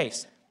spit on his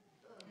face.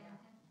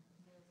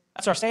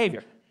 That's our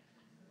Savior.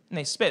 And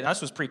they spit. Now,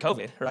 this was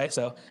pre-COVID, right?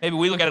 So maybe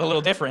we look at it a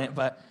little different,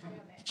 but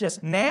it's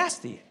just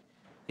nasty.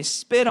 They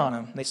spit on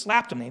him. They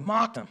slapped him. They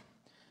mocked him.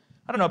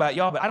 I don't know about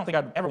y'all, but I don't think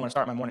I'd ever want to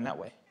start my morning that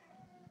way.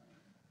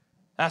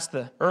 That's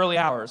the early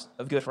hours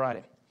of Good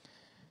Friday.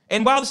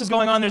 And while this is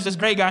going on, there's this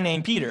great guy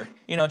named Peter,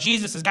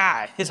 Jesus'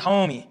 guy, his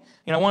homie,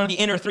 one of the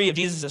inner three of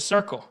Jesus'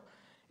 circle.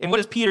 And what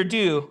does Peter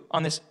do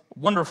on this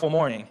wonderful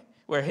morning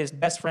where his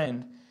best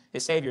friend,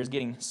 his Savior, is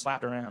getting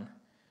slapped around?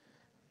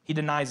 He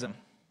denies him.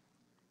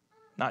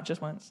 Not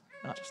just once,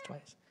 not just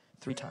twice,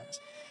 3 times.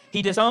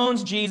 He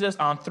disowns Jesus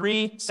on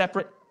 3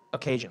 separate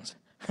occasions.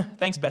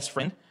 Thanks, best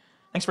friend.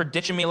 Thanks for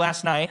ditching me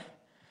last night,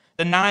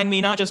 denying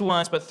me not just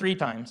once, but 3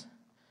 times.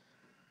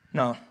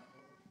 No.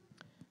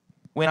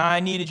 When I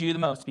needed you the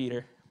most,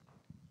 Peter,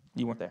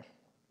 you weren't there.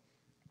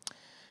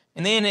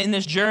 And then in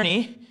this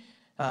journey,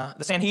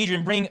 the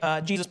Sanhedrin bring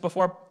Jesus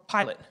before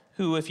Pilate,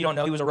 who, if you don't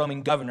know, he was a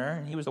Roman governor,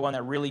 and he was the one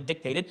that really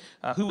dictated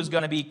who was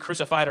going to be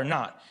crucified or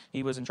not.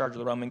 He was in charge of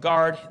the Roman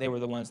guard. They were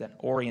the ones that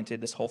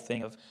oriented this whole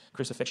thing of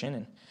crucifixion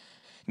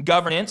and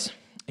governance.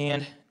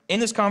 And in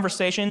this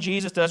conversation,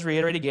 Jesus does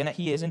reiterate again that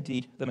he is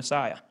indeed the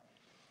Messiah.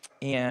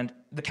 And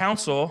the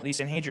council, the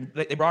Sanhedrin,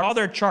 they brought all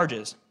their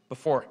charges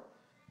before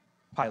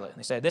Pilate.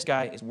 They said, this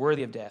guy is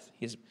worthy of death.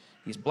 He's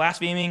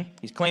blaspheming.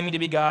 He's claiming to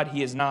be God.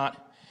 He is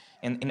not.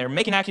 And they're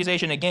making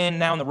accusation again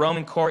now in the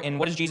Roman court. And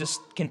what does Jesus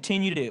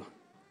continue to do?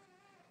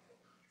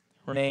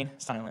 Remain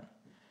silent.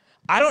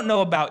 I don't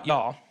know about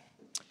y'all,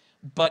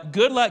 but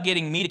good luck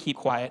getting me to keep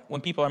quiet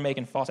when people are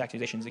making false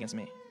accusations against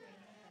me.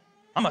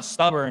 I'm a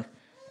stubborn,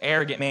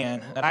 arrogant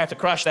man that I have to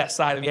crush that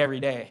side of me every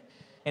day.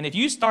 And if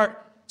you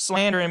start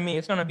slandering me,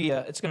 it's going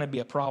to be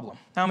a problem.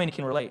 How many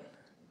can relate?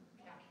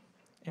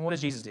 And what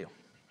does Jesus do?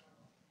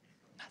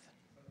 Nothing.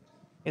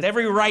 He has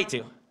every right to.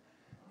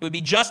 It would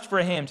be just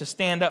for him to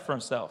stand up for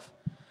himself,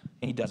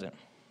 and he doesn't.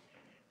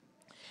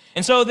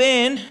 And so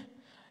then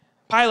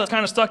Pilate's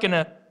kind of stuck in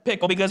a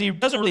pickle because he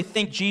doesn't really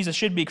think Jesus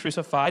should be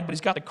crucified, but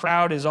he's got the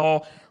crowd is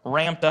all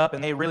ramped up,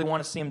 and they really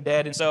want to see him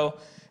dead. And so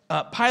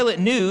Pilate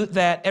knew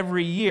that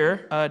every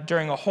year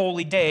during a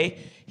holy day,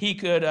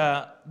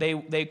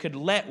 they could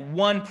let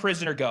one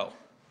prisoner go.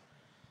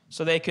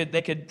 So they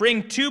could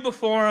bring 2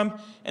 before him,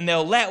 and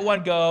they'll let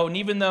one go. And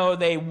even though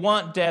they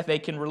want death, they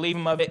can relieve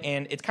him of it.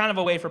 And it's kind of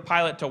a way for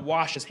Pilate to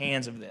wash his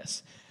hands of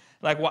this.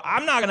 Like, well,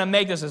 I'm not going to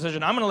make this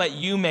decision. I'm going to let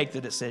you make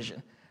the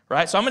decision,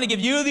 right? So I'm going to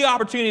give you the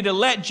opportunity to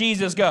let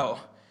Jesus go.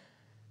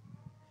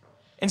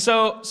 And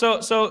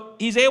so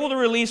he's able to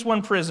release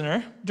one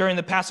prisoner during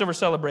the Passover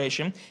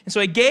celebration. And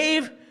so he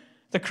gave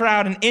the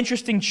crowd an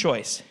interesting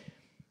choice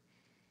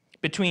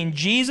between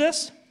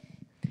Jesus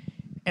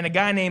and a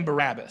guy named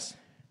Barabbas.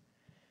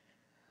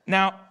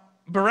 Now,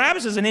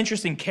 Barabbas is an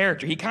interesting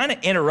character. He kind of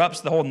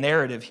interrupts the whole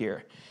narrative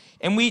here.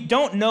 And we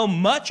don't know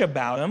much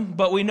about him,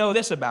 but we know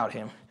this about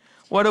him.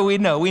 What do we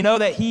know? We know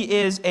that he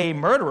is a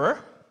murderer,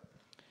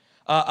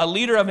 a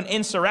leader of an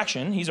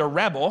insurrection. He's a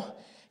rebel.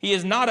 He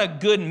is not a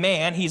good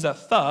man. He's a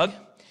thug.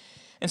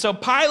 And so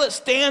Pilate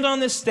stands on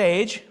this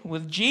stage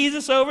with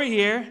Jesus over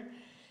here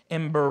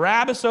and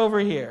Barabbas over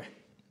here.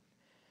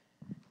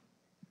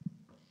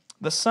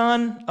 The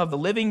son of the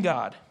living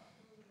God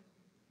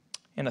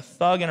and a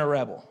thug and a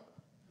rebel.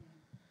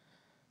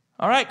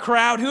 All right,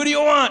 crowd, who do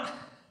you want?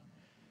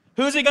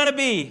 Who's it going to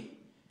be?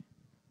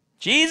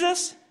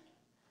 Jesus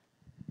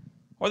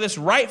or this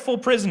rightful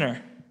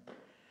prisoner?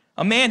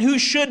 A man who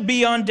should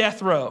be on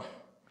death row.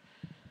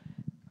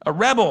 A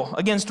rebel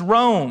against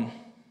Rome.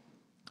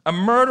 A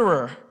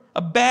murderer.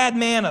 A bad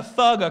man, a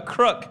thug, a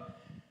crook.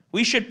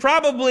 We should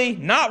probably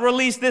not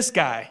release this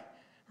guy,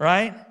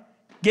 right?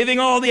 Giving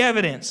all the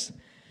evidence.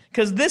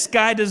 Because this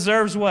guy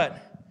deserves what?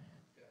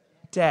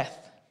 Death.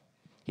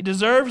 He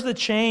deserves the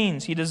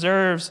chains. He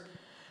deserves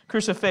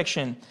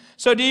crucifixion.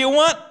 So do you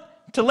want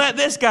to let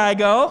this guy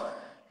go?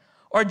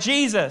 Or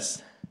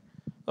Jesus,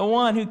 the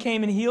one who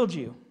came and healed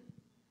you,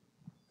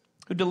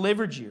 who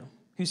delivered you,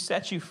 who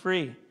set you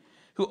free,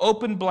 who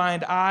opened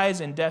blind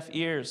eyes and deaf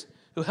ears,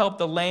 who helped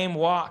the lame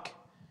walk,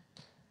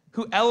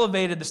 who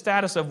elevated the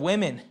status of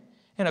women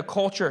in a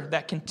culture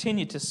that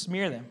continued to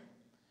smear them?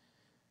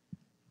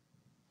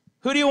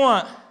 Who do you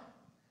want?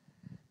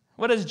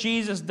 What has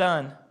Jesus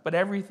done but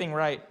everything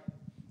right?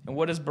 And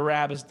what has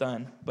Barabbas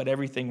done but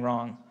everything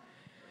wrong?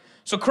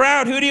 So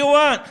crowd, who do you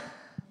want?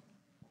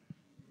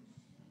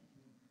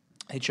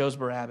 They chose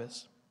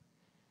Barabbas.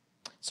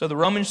 So the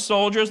Roman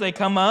soldiers, they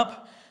come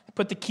up,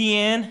 put the key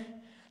in,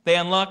 they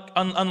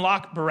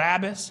unlock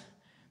Barabbas.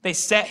 They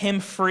set him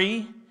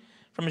free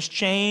from his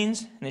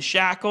chains and his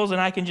shackles,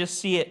 and I can just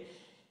see it,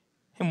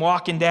 him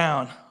walking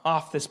down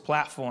off this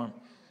platform,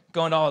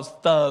 going to all his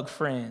thug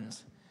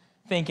friends,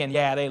 thinking,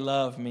 yeah, they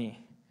love me.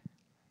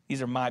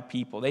 These are my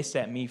people. They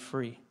set me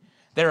free.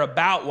 They're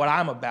about what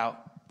I'm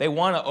about. They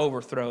want to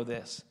overthrow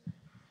this.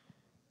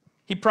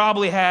 He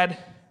probably had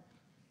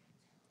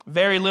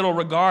very little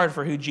regard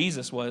for who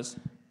Jesus was,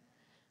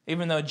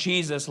 even though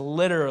Jesus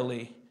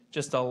literally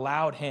just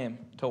allowed him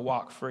to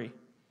walk free.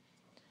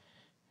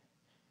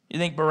 You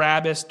think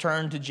Barabbas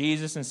turned to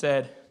Jesus and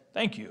said,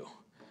 thank you.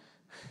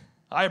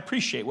 I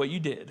appreciate what you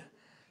did.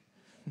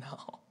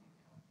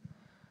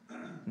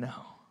 No.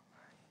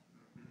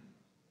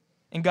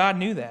 And God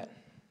knew that.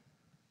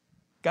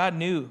 God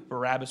knew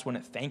Barabbas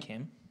wouldn't thank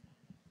him.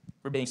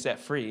 for being set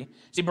free.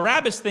 See,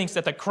 Barabbas thinks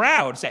that the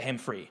crowd set him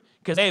free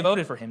because they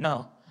voted for him.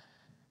 No,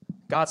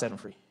 God set him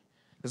free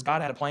because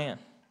God had a plan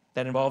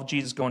that involved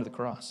Jesus going to the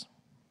cross.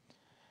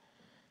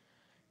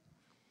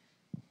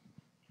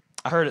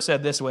 I heard it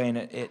said this way, and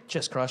it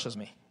just crushes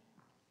me,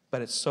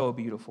 but it's so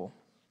beautiful.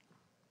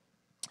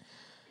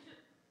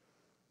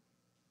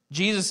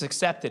 Jesus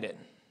accepted it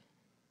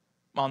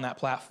on that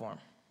platform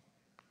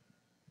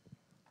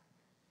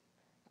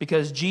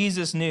because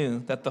Jesus knew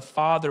that the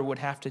Father would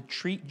have to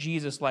treat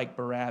Jesus like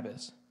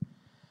Barabbas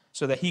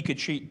so that he could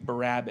treat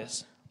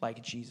Barabbas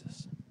like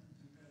Jesus.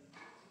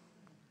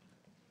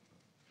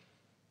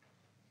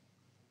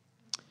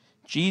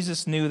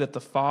 Jesus knew that the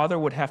Father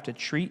would have to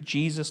treat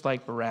Jesus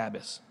like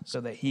Barabbas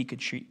so that he could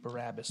treat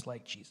Barabbas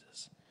like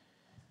Jesus.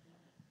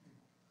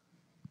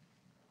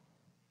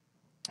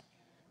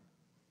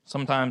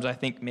 Sometimes I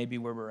think maybe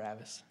we're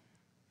Barabbas.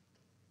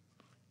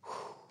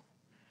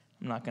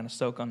 I'm not going to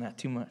soak on that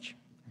too much.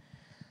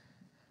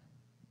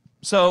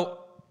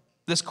 So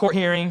this court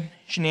hearing,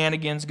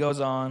 shenanigans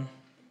goes on.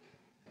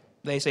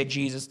 They say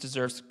Jesus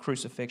deserves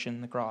crucifixion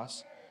and the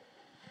cross.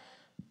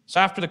 So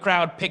after the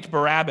crowd picked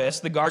Barabbas,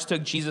 the guards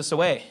took Jesus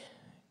away.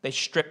 They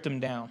stripped him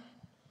down.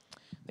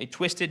 They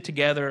twisted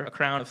together a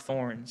crown of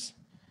thorns.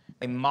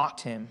 They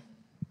mocked him.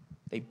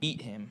 They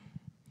beat him.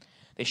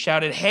 They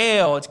shouted,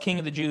 "Hail, it's King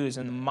of the Jews,"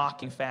 in the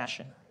mocking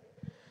fashion.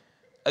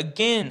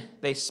 Again,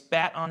 they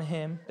spat on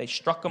him. They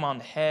struck him on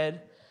the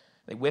head.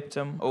 They whipped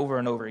him over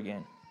and over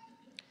again.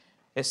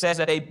 It says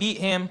that they beat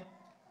him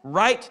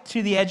right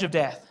to the edge of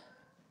death.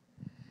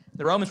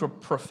 The Romans were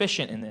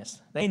proficient in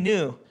this. They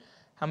knew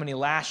how many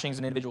lashings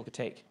an individual could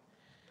take.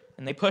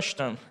 And they pushed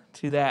him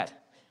to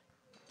that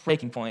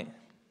breaking point.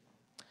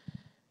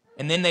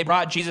 And then they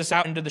brought Jesus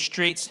out into the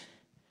streets.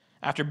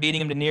 After beating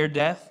him to near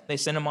death, they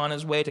sent him on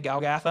his way to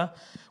Golgotha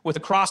with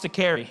a cross to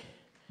carry.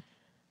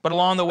 But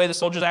along the way, the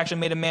soldiers actually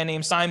made a man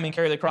named Simon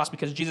carry the cross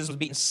because Jesus was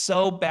beaten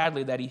so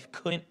badly that he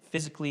couldn't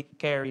physically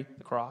carry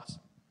the cross.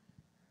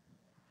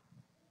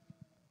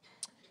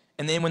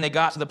 And then when they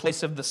got to the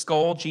place of the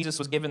skull, Jesus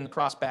was given the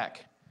cross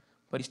back,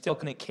 but he still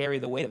couldn't carry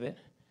the weight of it.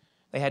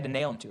 They had to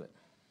nail him to it.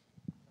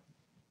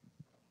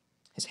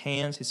 His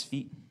hands, his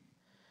feet.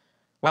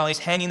 While he's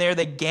hanging there,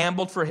 they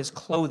gambled for his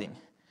clothing.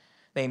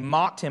 They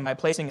mocked him by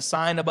placing a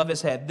sign above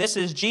his head. "This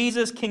is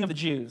Jesus, King of the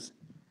Jews."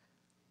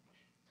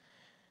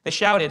 They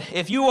shouted,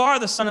 "If you are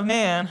the Son of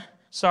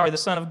the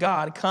Son of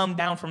God, come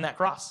down from that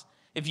cross.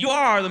 If you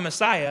are the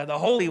Messiah, the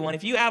Holy One,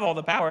 if you have all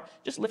the power,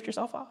 just lift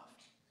yourself off.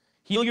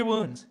 Heal your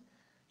wounds.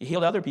 You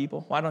healed other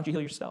people. Why don't you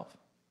heal yourself?"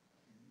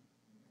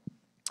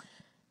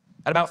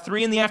 At about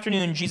 3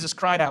 p.m, Jesus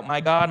cried out,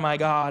 my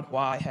God,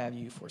 why have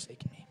you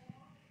forsaken me?"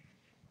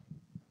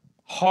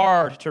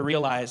 Hard to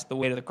realize the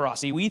weight of the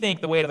cross. See, we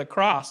think the weight of the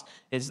cross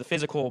is the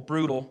physical,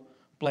 brutal,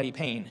 bloody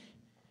pain.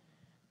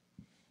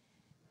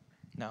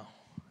 No.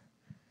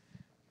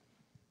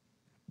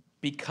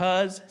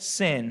 Because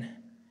sin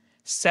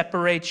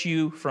separates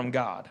you from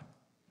God.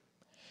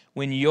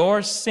 When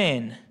your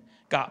sin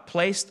got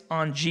placed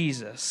on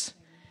Jesus,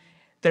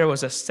 there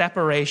was a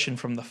separation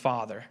from the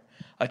Father.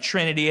 A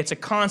Trinity. It's a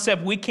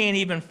concept we can't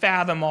even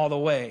fathom all the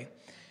way.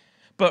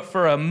 But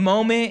for a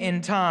moment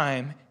in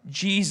time,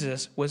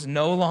 Jesus was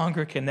no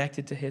longer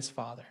connected to his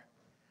Father.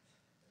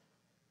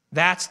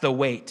 That's the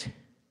weight.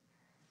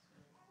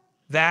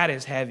 That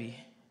is heavy.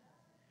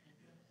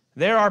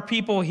 There are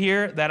people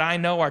here that I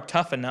know are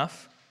tough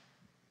enough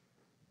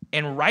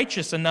and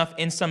righteous enough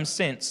in some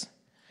sense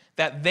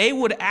that they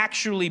would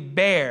actually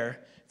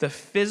bear the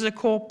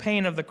physical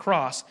pain of the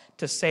cross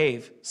to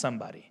save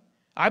somebody.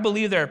 I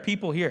believe there are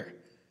people here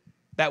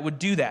that would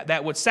do that,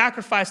 that would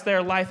sacrifice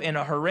their life in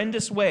a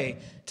horrendous way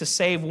to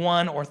save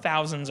one or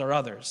thousands or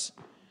others.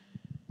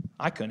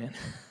 I couldn't.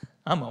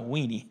 I'm a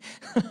weenie.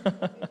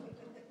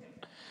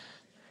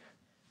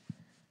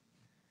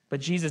 But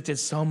Jesus did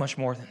so much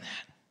more than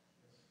that.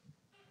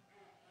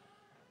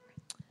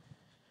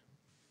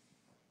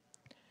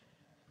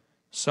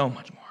 So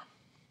much more.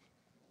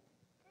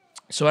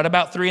 So at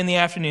about 3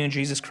 p.m,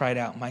 Jesus cried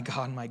out, my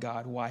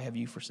God, why have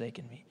you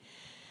forsaken me?"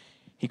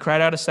 He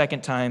cried out a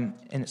second time,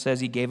 and it says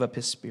he gave up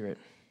his spirit.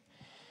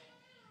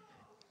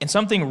 And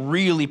something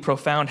really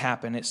profound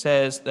happened. It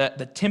says that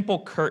the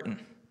temple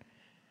curtain,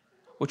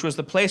 which was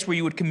the place where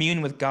you would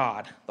commune with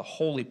God, the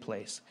holy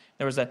place,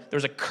 there was a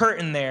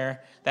curtain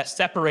there that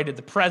separated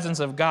the presence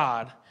of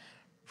God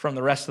from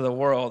the rest of the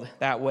world.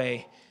 That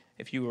way,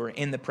 if you were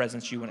in the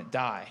presence, you wouldn't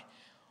die.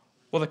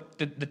 Well,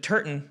 the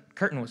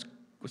curtain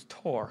was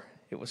tore.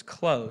 It was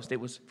closed. It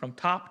was from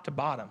top to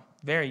bottom,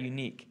 very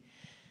unique.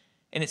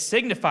 And it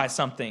signifies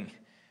something,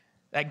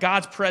 that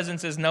God's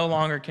presence is no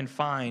longer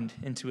confined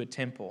into a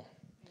temple.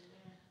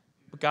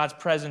 But God's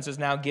presence is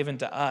now given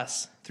to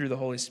us through the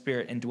Holy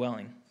Spirit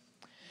indwelling.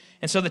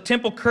 And so the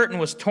temple curtain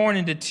was torn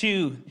into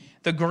two.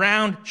 The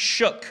ground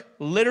shook,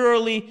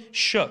 literally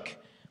shook.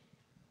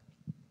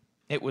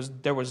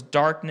 There was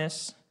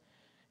darkness,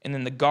 and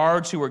then the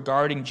guards who were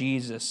guarding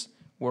Jesus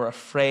were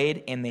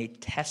afraid, and they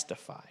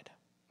testified.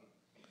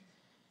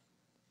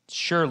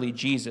 Surely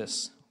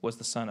Jesus was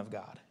the Son of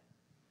God.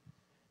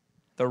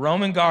 The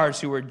Roman guards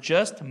who were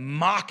just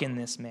mocking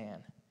this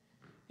man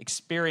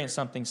experienced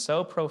something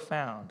so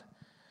profound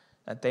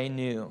that they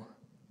knew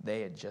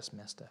they had just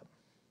messed up.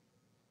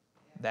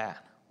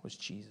 That was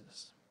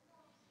Jesus.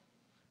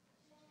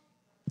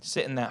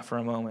 Sit in that for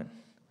a moment.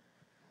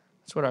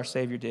 That's what our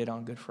Savior did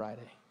on Good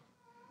Friday.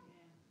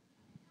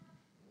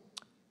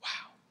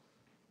 Wow.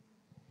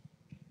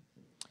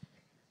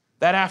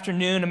 That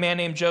afternoon, a man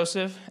named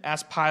Joseph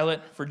asked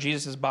Pilate for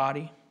Jesus'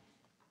 body,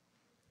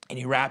 and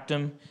he wrapped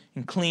him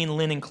in clean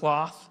linen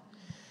cloth.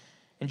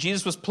 And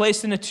Jesus was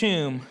placed in a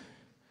tomb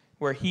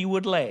where he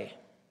would lay,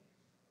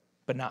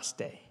 but not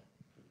stay.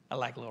 I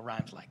like little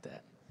rhymes like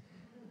that.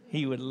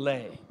 He would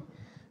lay,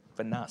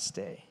 but not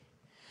stay.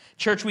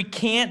 Church, we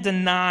can't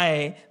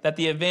deny that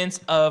the events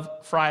of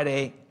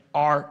Friday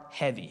are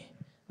heavy.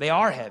 They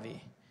are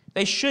heavy.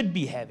 They should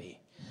be heavy.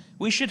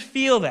 We should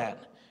feel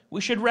that.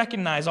 We should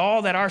recognize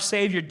all that our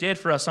Savior did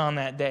for us on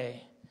that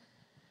day.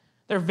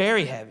 They're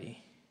very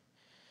heavy.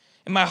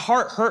 And my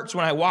heart hurts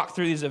when I walk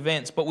through these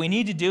events, but we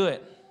need to do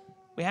it.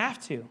 We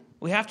have to.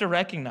 We have to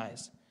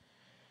recognize.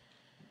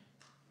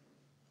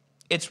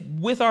 It's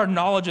with our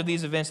knowledge of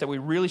these events that we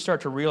really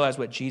start to realize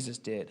what Jesus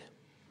did.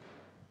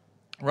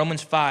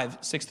 Romans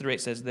 5:6-8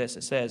 says this.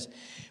 It says,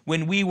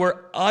 when we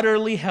were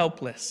utterly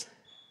helpless,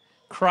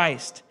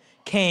 Christ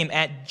came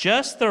at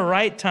just the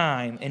right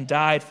time and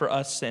died for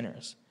us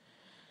sinners.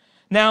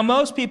 Now,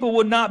 most people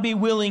would not be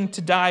willing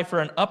to die for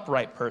an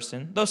upright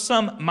person, though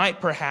some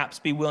might perhaps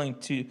be willing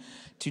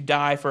to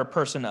die for a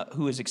person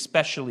who is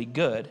especially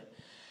good.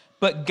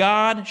 But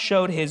God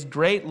showed his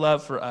great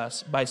love for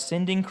us by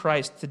sending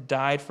Christ to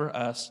die for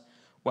us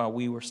while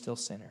we were still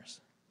sinners.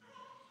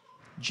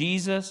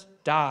 Jesus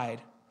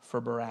died for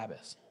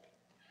Barabbas.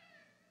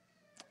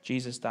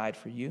 Jesus died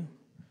for you.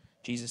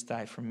 Jesus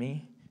died for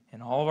me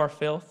and all of our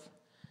filth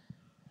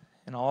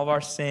and all of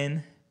our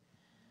sin.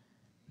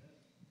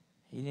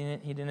 He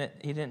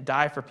didn't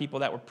die for people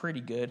that were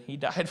pretty good. He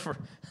died for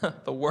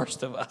the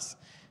worst of us.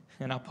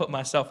 And I'll put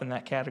myself in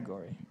that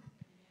category.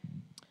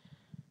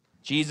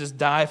 Jesus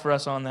died for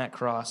us on that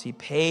cross. He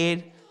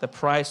paid the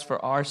price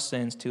for our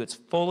sins to its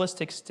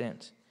fullest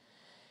extent,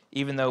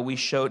 even though we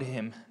showed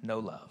him no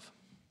love.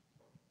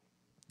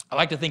 I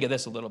like to think of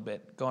this a little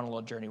bit. Go on a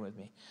little journey with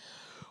me.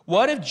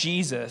 What if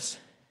Jesus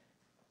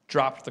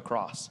dropped the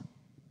cross?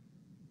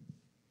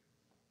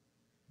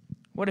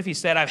 What if he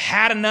said, I've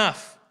had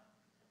enough.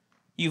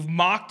 You've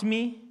mocked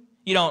me.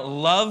 You don't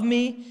love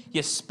me.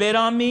 You spit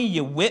on me.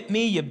 You whip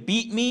me. You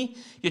beat me.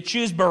 You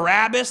choose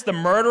Barabbas, the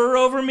murderer,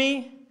 over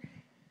me.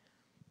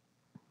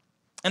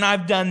 And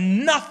I've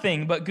done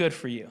nothing but good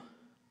for you.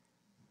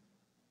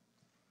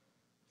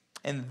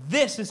 And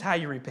this is how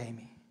you repay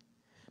me.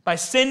 By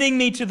sending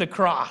me to the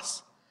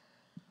cross.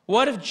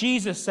 What if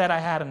Jesus said I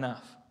had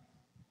enough?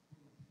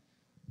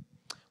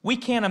 We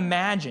can't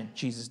imagine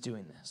Jesus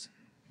doing this.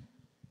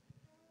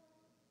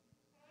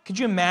 Could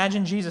you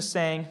imagine Jesus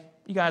saying,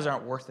 you guys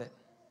aren't worth it?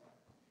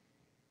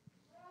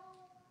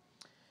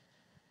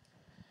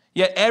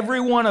 Yet every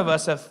one of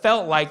us have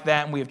felt like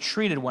that, and we have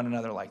treated one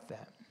another like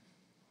that.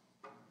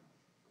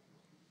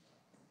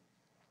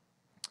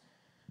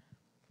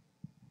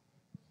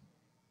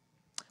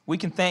 We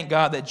can thank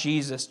God that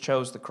Jesus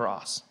chose the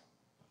cross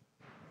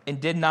and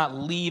did not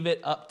leave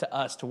it up to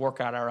us to work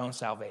out our own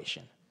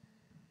salvation,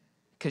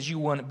 because you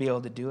wouldn't be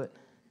able to do it.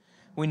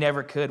 We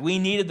never could. We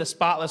needed the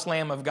spotless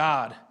Lamb of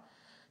God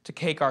to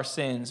take our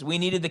sins. We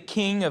needed the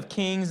King of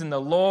Kings and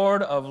the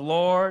Lord of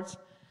Lords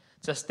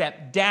to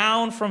step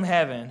down from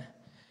heaven,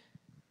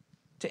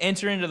 to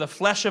enter into the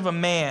flesh of a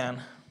man,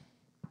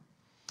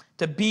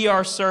 to be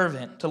our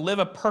servant, to live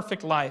a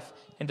perfect life,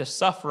 and to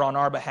suffer on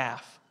our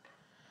behalf.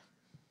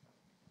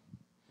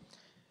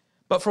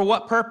 But for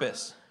what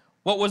purpose?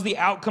 What was the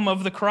outcome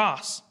of the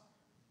cross?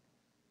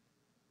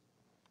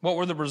 What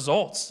were the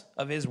results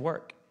of his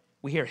work?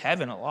 We hear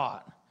heaven a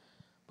lot.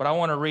 But I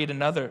want to read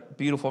another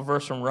beautiful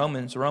verse from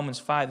Romans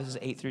 5, this is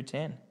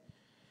 8-10.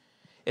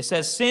 It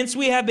says, since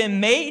we have been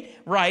made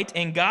right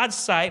in God's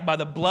sight by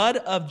the blood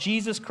of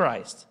Jesus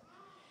Christ,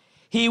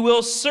 he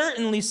will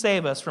certainly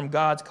save us from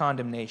God's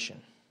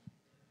condemnation.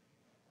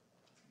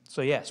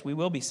 So yes, we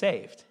will be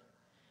saved.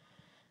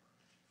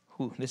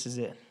 This is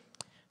it.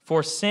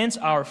 For since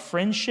our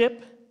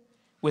friendship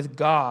with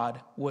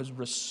God was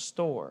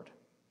restored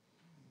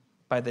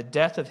by the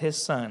death of his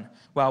Son,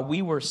 while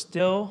we were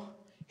still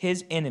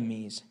his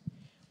enemies,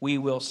 we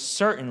will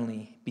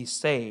certainly be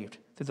saved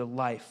through the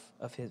life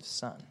of his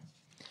Son.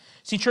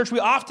 See, church, we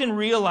often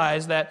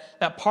realize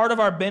that part of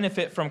our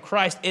benefit from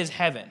Christ is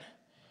heaven.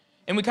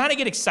 And we kind of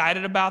get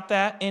excited about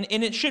that, and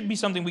it should be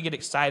something we get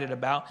excited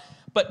about.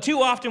 But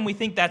too often we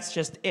think that's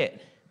just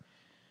it.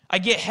 I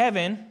get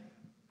heaven,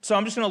 so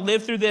I'm just going to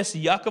live through this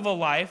yuck of a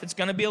life. It's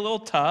going to be a little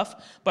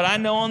tough, but I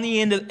know on the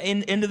end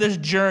of this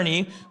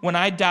journey, when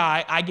I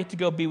die, I get to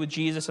go be with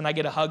Jesus, and I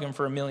get to hug him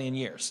for 1,000,000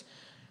 years.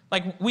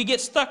 Like, we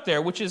get stuck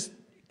there, which is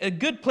a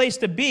good place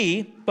to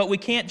be, but we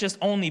can't just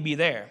only be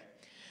there.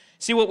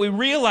 See, what we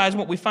realize,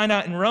 what we find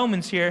out in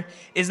Romans here,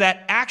 is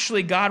that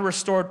actually God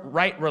restored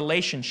right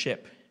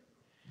relationship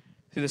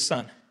through the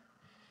Son.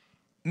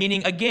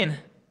 Meaning, again,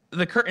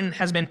 the curtain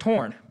has been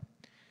torn.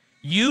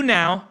 You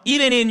now,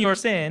 even in your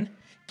sin,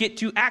 get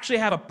to actually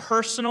have a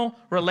personal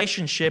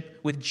relationship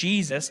with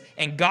Jesus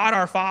and God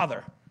our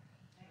Father.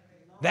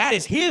 That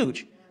is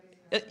huge.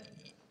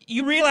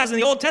 You realize in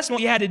the Old Testament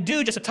what you had to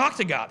do just to talk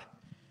to God.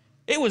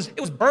 It was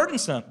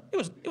burdensome. It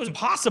was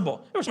impossible.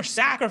 There was much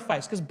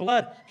sacrifice because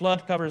blood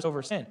covers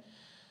over sin.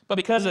 But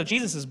because of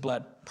Jesus'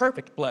 blood,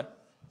 perfect blood,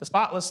 the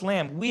spotless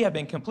lamb, we have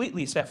been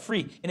completely set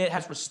free, and it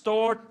has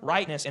restored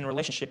rightness in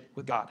relationship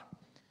with God.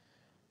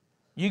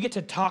 You get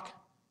to talk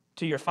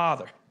to your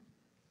Father,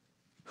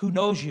 who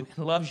knows you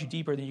and loves you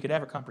deeper than you could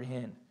ever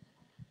comprehend.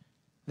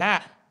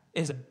 That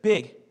is a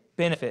big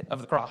benefit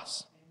of the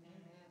cross.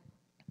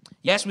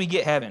 Yes, we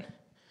get heaven,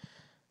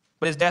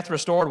 but is death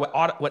restored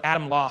what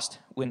Adam lost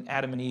when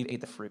Adam and Eve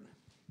ate the fruit?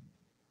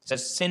 It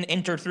says sin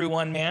entered through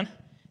one man,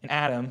 and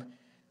Adam,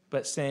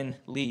 but sin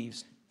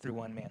leaves through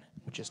one man,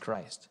 which is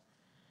Christ.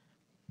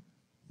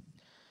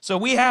 So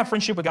we have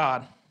friendship with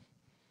God.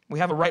 We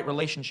have a right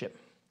relationship.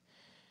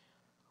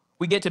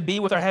 We get to be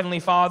with our Heavenly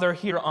Father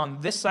here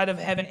on this side of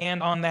heaven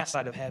and on that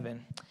side of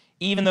heaven,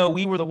 even though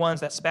we were the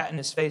ones that spat in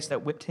his face,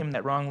 that whipped him,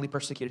 that wrongly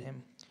persecuted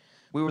him.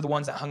 We were the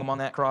ones that hung him on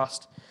that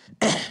cross,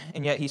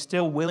 and yet he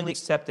still willingly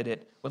accepted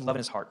it with love in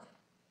his heart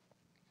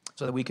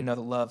so that we can know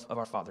the love of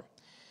our Father.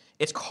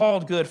 It's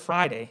called Good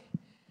Friday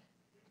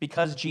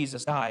because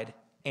Jesus died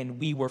and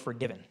we were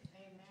forgiven.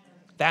 Amen.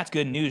 That's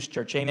good news,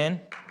 church. Amen?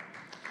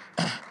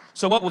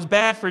 So what was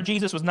bad for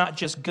Jesus was not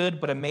just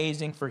good, but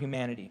amazing for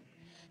humanity.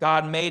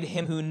 God made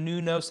him who knew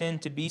no sin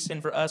to be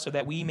sin for us so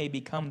that we may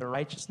become the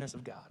righteousness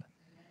of God.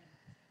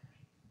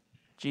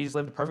 Jesus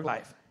lived a perfect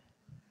life.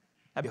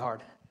 That'd be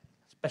hard,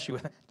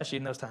 especially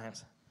in those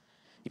times.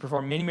 He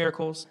performed many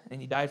miracles, and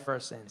he died for our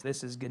sins.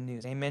 This is good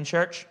news. Amen,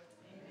 church?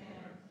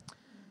 Amen.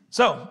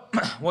 So,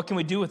 what can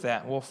we do with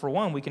that? Well, for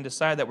one, we can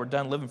decide that we're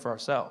done living for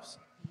ourselves.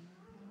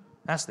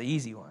 That's the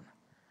easy one.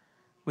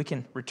 We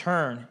can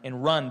return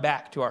and run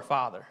back to our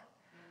Father.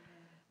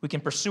 We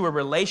can pursue a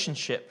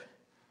relationship,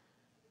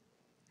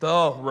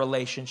 the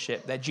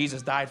relationship that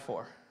Jesus died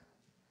for.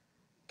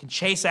 We can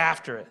chase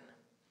after it.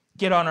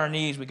 Get on our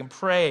knees. We can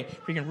pray.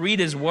 We can read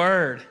his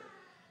word.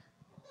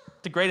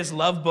 The greatest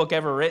love book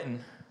ever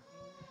written.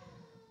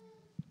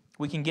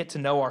 We can get to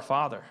know our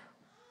Father.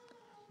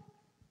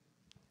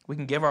 We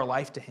can give our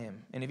life to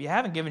him. And if you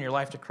haven't given your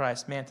life to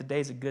Christ, man,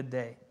 today's a good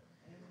day.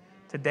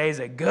 Today's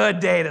a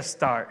good day to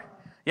start.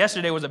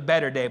 Yesterday was a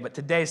better day, but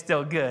today's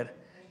still good.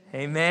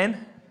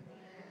 Amen?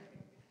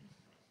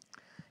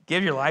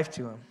 Give your life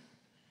to him.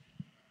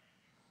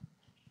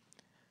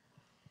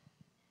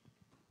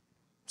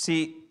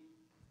 See,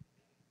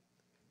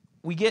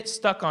 we get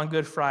stuck on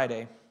Good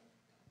Friday,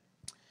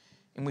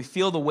 and we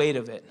feel the weight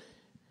of it.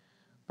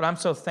 But I'm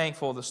so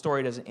thankful the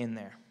story doesn't end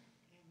there.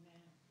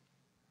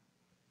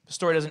 The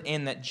story doesn't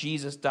end that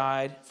Jesus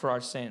died for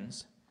our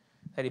sins,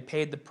 that he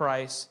paid the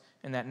price,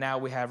 and that now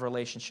we have a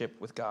relationship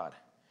with God.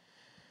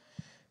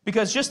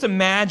 Because just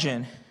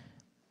imagine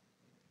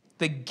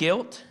the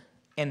guilt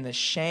and the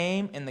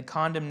shame and the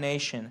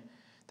condemnation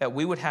that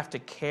we would have to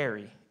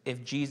carry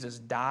if Jesus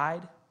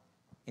died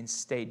and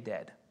stayed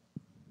dead.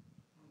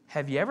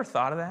 Have you ever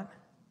thought of that?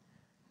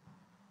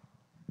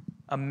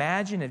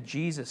 Imagine if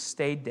Jesus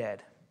stayed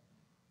dead.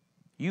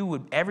 You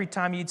would, every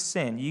time you'd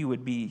sin, you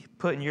would be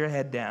putting your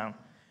head down,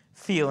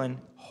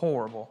 feeling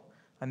horrible.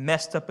 I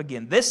messed up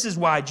again. This is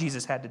why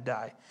Jesus had to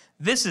die.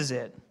 This is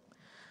it.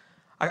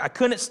 I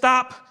couldn't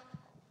stop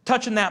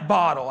touching that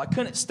bottle. I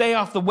couldn't stay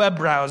off the web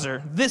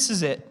browser. This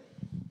is it.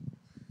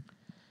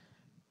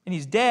 And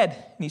he's dead,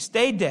 and he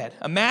stayed dead.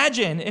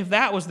 Imagine if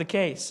that was the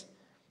case.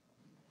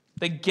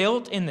 The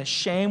guilt and the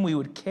shame we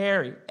would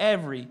carry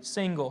every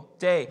single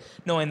day,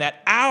 knowing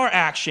that our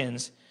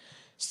actions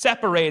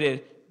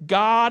separated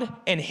God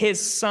and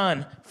his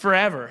Son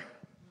forever.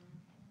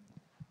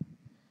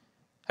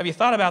 Have you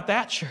thought about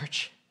that,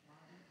 church?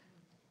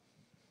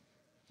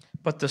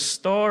 But the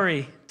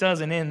story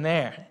doesn't end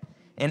there.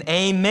 And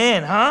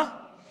amen, huh?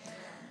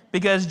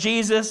 Because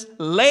Jesus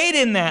laid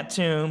in that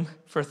tomb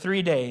for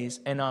 3 days,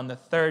 and on the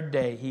third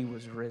day he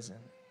was risen.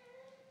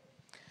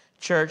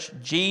 Church,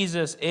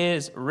 Jesus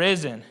is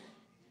risen.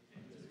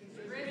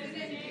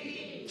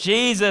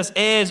 Jesus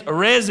is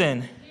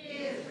risen.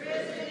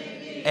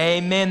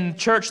 Amen.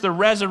 Church, the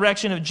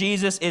resurrection of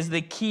Jesus is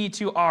the key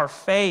to our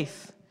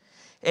faith.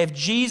 If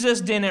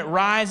Jesus didn't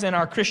rise, then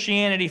our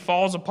Christianity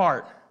falls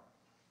apart.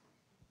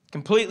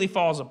 Completely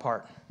falls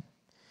apart.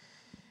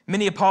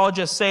 Many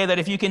apologists say that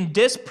if you can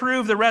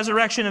disprove the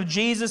resurrection of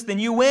Jesus, then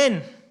you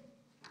win.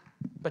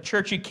 But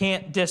church, you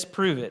can't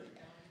disprove it.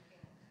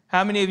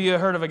 How many of you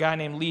have heard of a guy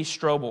named Lee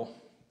Strobel?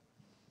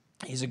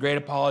 He's a great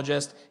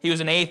apologist. He was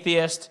an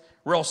atheist,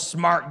 real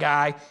smart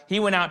guy.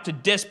 He went out to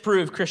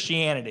disprove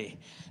Christianity.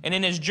 And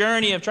in his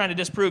journey of trying to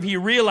disprove, he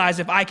realized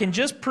if I can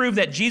just prove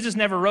that Jesus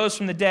never rose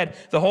from the dead,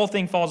 the whole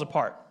thing falls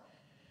apart.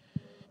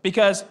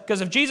 Because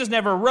if Jesus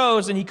never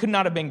rose, then he could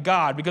not have been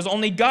God, because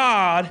only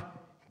God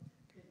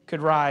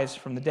could rise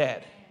from the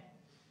dead.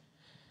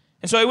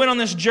 And so he went on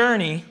this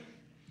journey,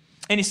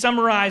 And he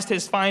summarized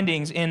his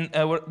findings in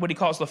what he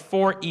calls the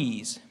 4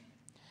 E's.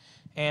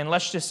 And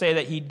let's just say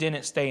that he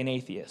didn't stay an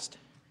atheist.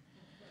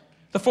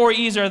 The 4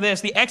 E's are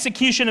this: the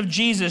execution of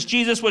Jesus.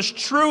 Jesus was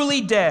truly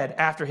dead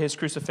after his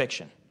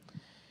crucifixion.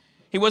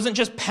 He wasn't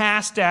just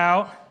passed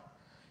out.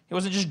 He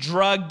wasn't just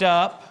drugged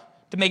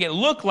up to make it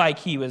look like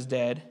he was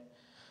dead.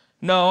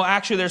 No,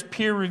 actually, there's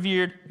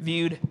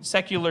peer-reviewed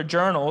secular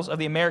journals of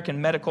the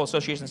American Medical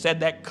Association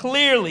said that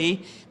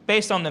clearly,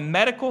 based on the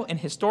medical and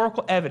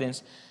historical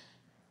evidence,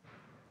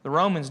 the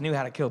Romans knew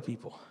how to kill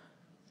people.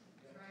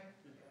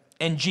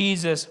 And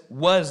Jesus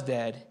was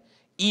dead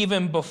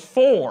even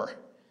before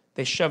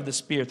they shoved the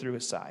spear through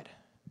his side.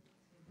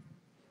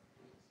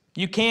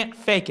 You can't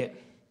fake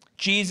it.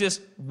 Jesus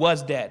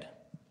was dead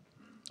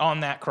on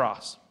that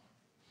cross.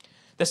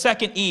 The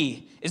second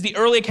E is the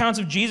early accounts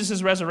of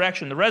Jesus'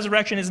 resurrection. The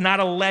resurrection is not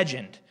a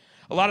legend.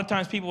 A lot of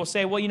times people will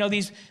say, well, you know,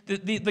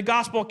 the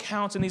gospel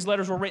accounts and these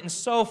letters were written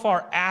so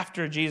far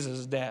after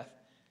Jesus' death.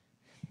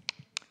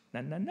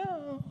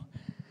 No.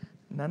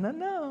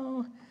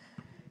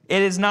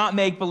 It is not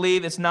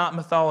make-believe. It's not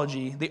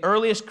mythology. The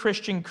earliest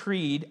Christian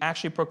creed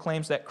actually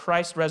proclaims that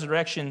Christ's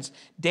resurrections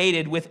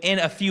dated within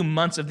a few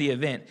months of the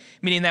event,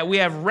 meaning that we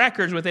have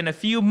records within a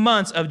few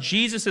months of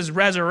Jesus'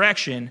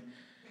 resurrection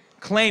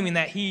claiming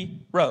that he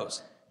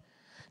rose.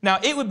 Now,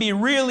 it would be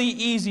really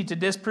easy to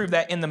disprove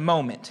that in the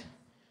moment,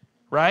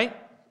 right?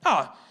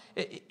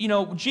 You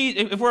know,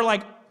 if we're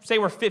like, say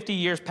we're 50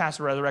 years past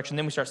the resurrection,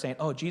 then we start saying,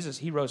 oh, Jesus,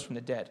 he rose from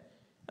the dead.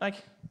 Like,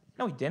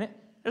 no, he didn't.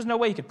 There's no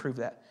way you could prove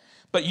that.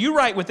 But you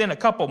write within a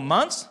couple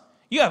months,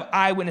 you have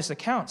eyewitness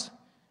accounts.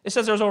 It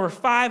says there's over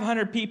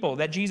 500 people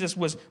that Jesus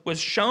was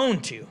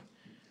shown to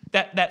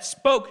that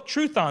spoke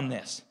truth on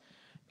this.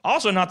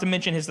 Also, not to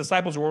mention his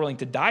disciples were willing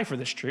to die for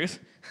this truth.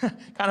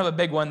 Kind of a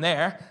big one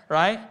there,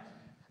 right?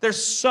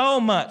 There's so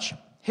much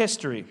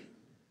history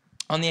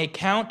on the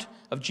account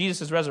of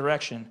Jesus'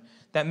 resurrection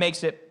that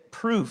makes it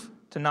proof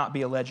to not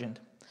be a legend.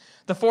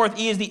 The 4th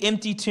E is the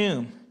empty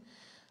tomb.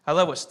 I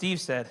love what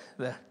Steve said.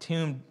 The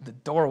tomb, the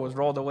door was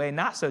rolled away,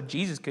 not so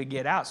Jesus could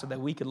get out, so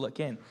that we could look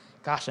in.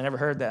 Gosh, I never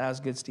heard that. That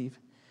was good, Steve.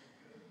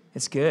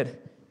 It's good.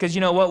 Because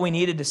you know what? We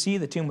needed to see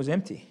the tomb was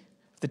empty.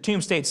 If the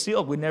tomb stayed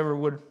sealed, we never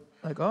would,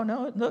 like, oh,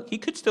 no, look, he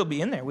could still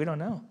be in there. We don't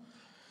know.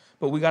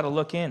 But we got to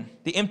look in.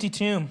 The empty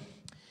tomb.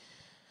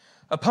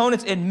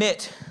 Opponents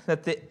admit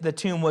that the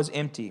tomb was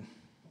empty.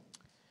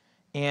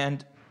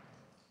 And,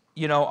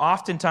 you know,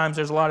 oftentimes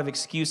there's a lot of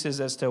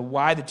excuses as to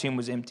why the tomb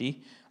was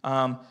empty.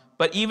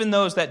 But even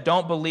those that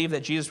don't believe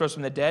that Jesus rose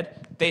from the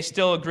dead, they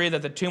still agree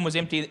that the tomb was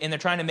empty, and they're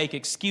trying to make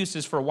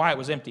excuses for why it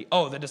was empty.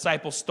 Oh, the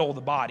disciples stole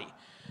the body.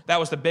 That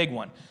was the big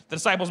one. The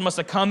disciples must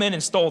have come in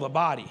and stole the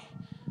body.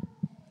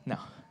 No,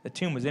 the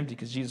tomb was empty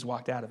because Jesus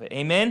walked out of it.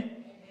 Amen?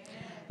 Amen.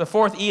 The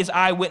 4th E is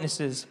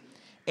eyewitnesses.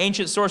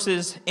 Ancient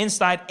sources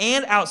inside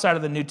and outside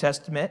of the New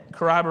Testament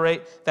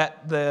corroborate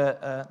that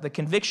the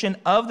conviction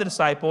of the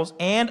disciples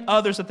and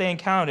others that they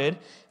encountered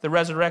the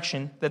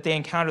resurrection, that they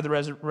encountered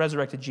the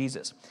resurrected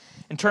Jesus.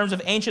 In terms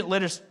of ancient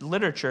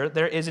literature,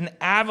 there is an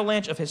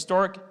avalanche of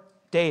historic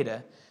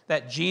data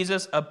that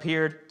Jesus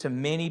appeared to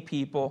many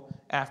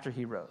people after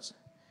he rose.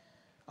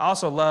 I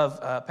also love,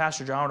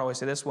 Pastor John would always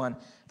say this one,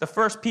 the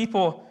first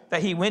people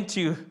that he went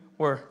to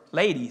were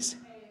ladies.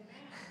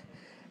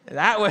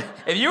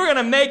 If you were going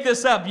to make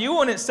this up, you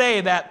wouldn't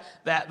say that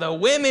the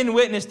women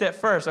witnessed it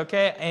first,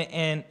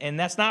 okay? And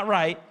that's not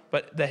right,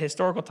 but the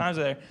historical times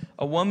are there.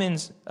 A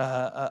woman's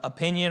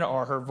opinion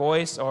or her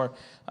voice or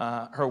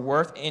her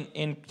worth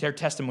in their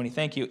testimony,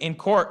 thank you, in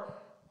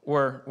court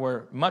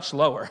were much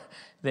lower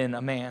than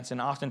a man's and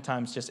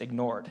oftentimes just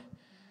ignored.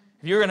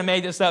 If you were going to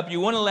make this up,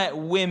 you wouldn't let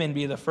women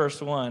be the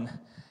first one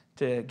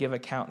to give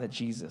account that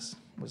Jesus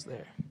was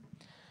there.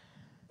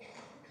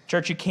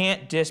 Church, you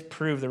can't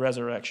disprove the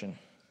resurrection.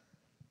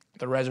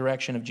 The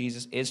resurrection of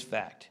Jesus is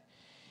fact.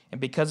 And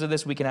because of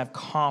this, we can have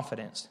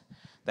confidence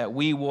that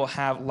we will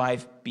have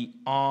life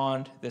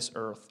beyond this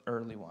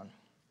earthly one.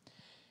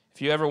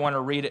 If you ever want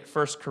to read it,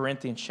 1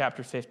 Corinthians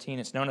chapter 15,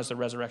 it's known as the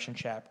resurrection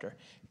chapter.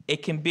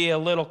 It can be a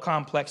little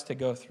complex to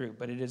go through,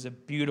 but it is a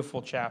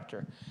beautiful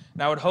chapter.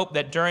 And I would hope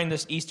that during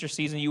this Easter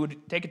season, you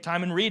would take a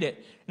time and read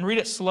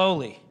it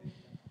slowly.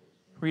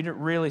 Read it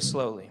really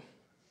slowly.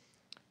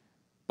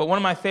 But one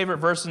of my favorite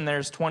verses in there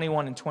is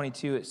 21 and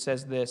 22. It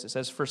says this. It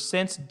says, "For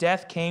since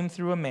death came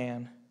through a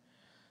man,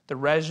 the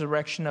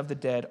resurrection of the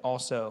dead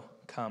also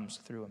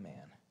comes through a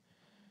man.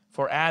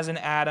 For as in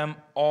Adam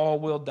all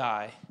will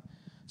die,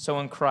 so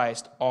in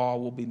Christ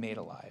all will be made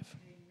alive."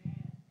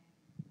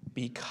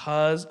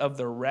 Because of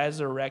the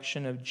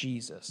resurrection of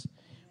Jesus,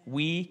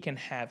 we can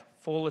have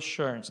full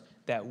assurance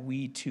that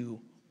we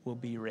too will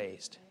be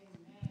raised.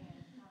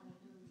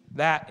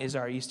 That is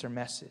our Easter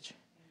message.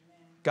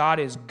 God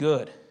is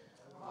good.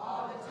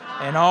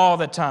 And all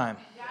the time.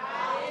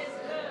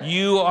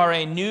 You are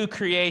a new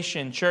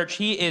creation, church.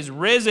 He is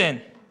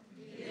risen.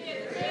 He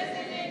is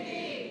risen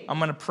indeed. I'm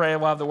going to pray.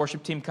 We'll have the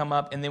worship team come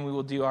up, and then we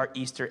will do our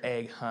Easter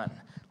egg hunt.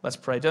 Let's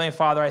pray. Dear Heavenly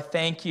Father, I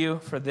thank you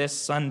for this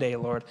Sunday,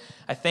 Lord.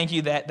 I thank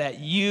you that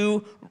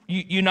you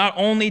not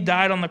only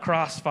died on the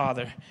cross,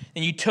 Father,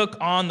 and you took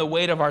on the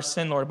weight of our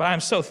sin, Lord, but I'm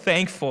so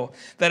thankful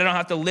that I don't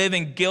have to live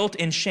in guilt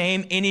and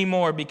shame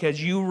anymore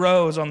because you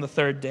rose on the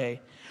third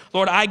day.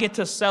 Lord, I get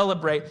to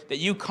celebrate that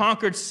you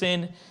conquered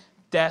sin,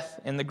 death,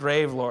 and the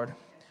grave, Lord.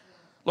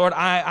 Lord,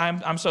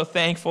 I'm so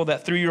thankful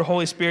that through your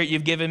Holy Spirit,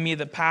 you've given me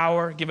the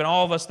power, given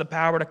all of us the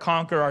power to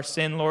conquer our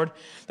sin, Lord,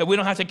 that we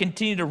don't have to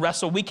continue to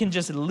wrestle. We can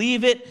just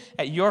leave it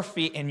at your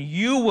feet, and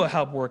you will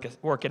help work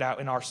it out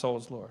in our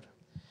souls, Lord.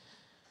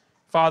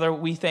 Father,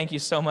 we thank you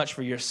so much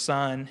for your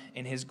Son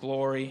and his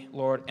glory,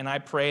 Lord, and I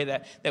pray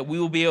that we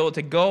will be able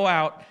to go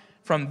out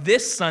from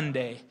this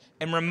Sunday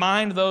and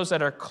remind those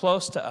that are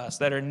close to us,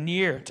 that are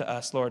near to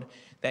us, Lord,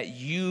 that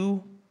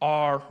you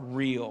are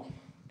real.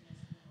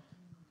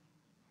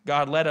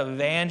 God, let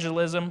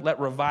evangelism, let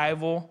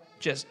revival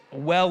just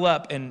well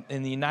up in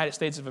the United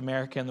States of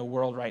America and the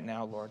world right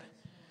now, Lord.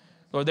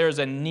 Lord, there is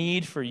a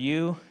need for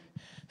you.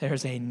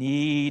 There's a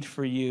need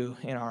for you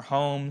in our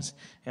homes,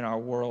 in our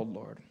world,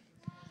 Lord.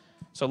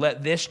 So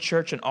let this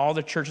church and all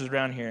the churches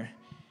around here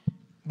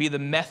be the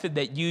method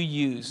that you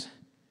use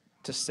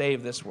to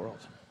save this world.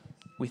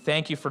 We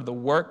thank you for the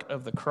work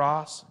of the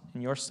cross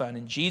and your Son.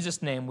 In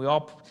Jesus' name, we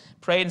all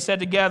prayed and said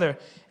together,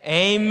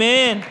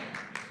 amen.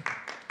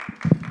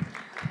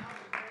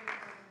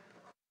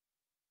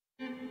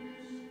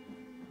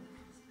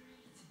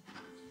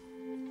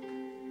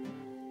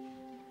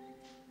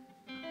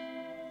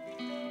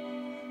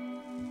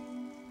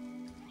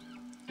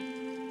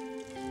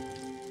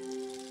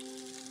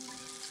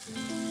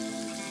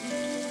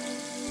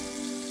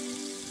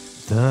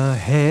 The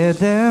head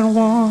that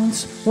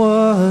once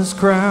was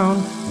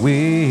crowned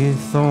with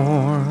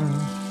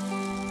thorns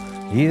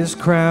is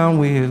crowned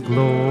with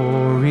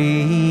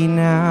glory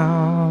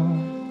now.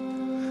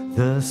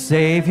 The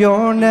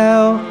Savior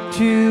knelt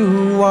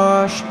to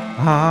wash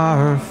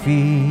our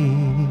feet.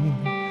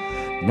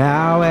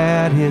 Now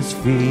at his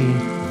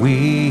feet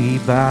we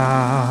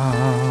bow.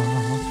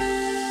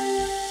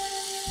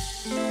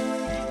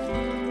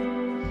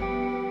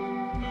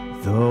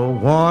 The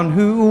one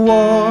who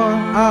wore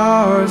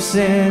our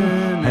sin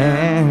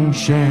and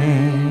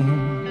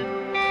shame,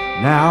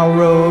 now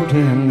robed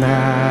in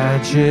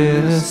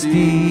majesty,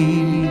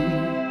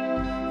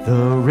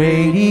 the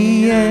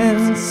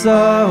radiance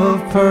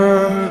of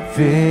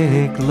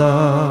perfect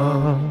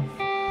love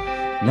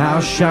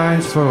now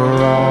shines for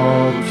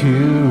all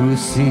to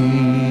see.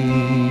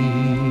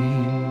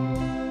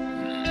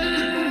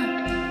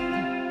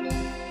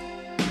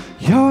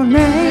 Your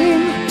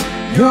name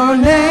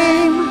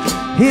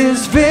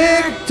is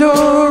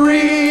victory,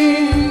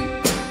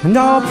 and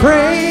all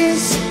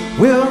praise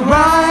will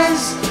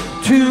rise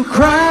to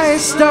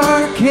Christ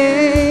our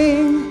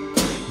King.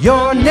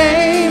 Your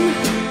name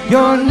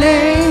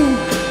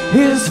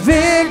is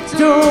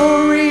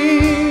victory,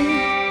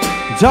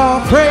 and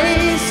all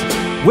praise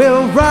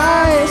will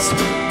rise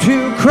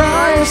to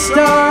Christ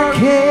our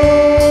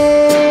King.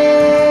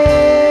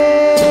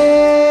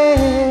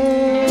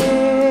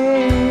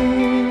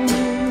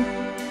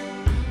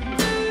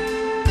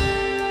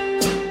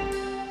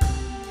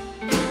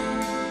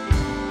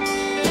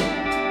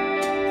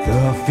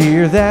 The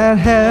fear that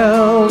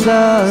held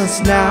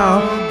us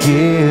now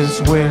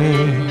gives way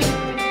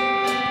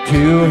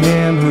to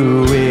him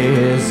who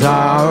is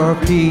our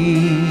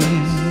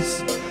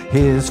peace.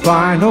 His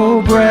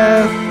final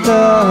breath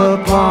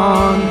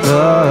upon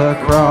the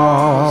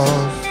cross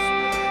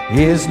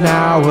is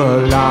now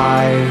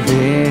alive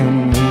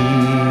in me.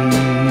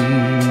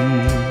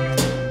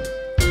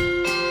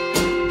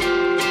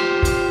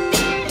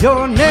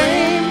 Your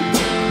name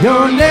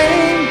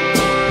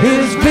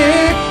is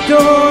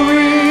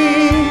victory.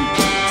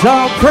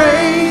 All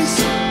praise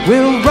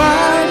will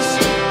rise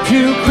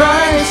to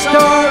Christ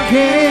our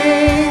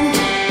King.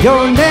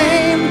 Your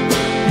name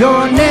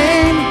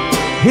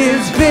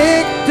is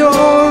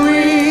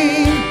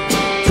victory.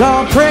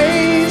 All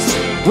praise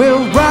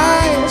will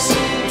rise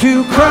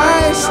to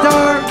Christ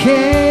our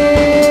King.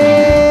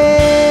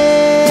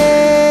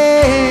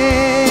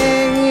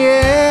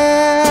 Yeah.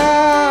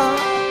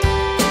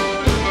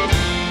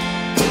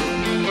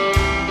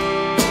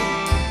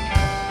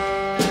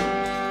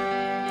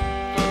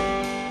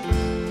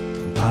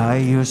 By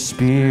your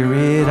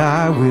Spirit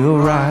I will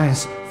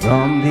rise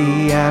from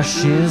the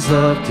ashes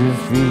of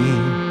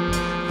defeat.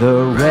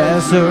 The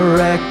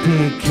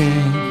resurrected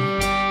King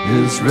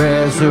is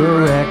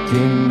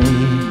resurrecting me.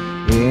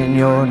 In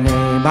your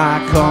name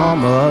I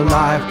come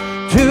alive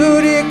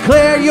to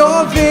declare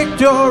your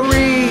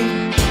victory.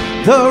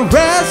 The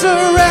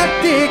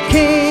resurrected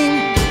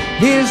King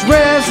is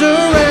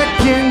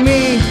resurrecting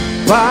me.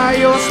 By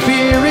your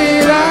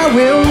Spirit I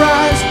will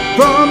rise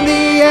from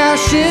the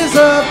ashes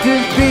of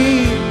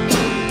defeat.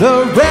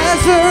 The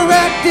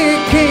resurrected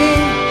King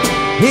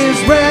is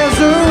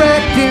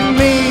resurrecting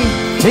me.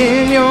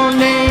 In your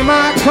name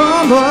I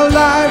come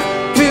alive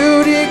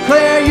to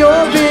declare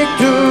your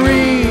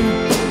victory.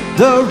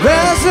 The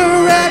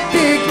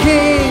resurrected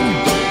King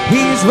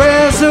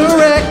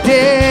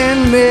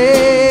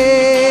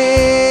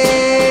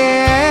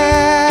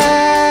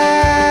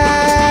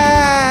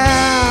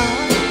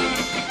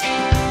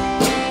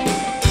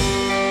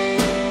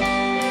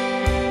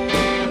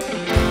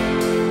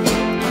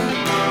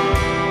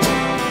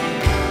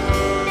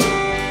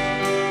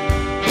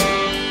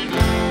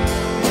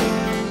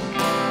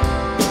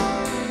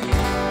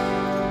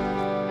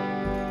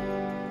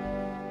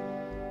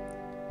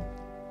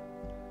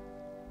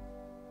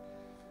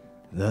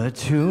The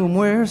tomb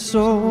where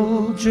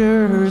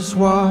soldiers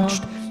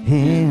watched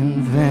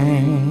in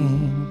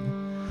vain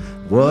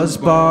was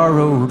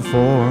borrowed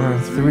for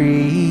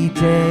 3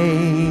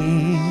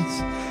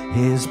 days.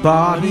 His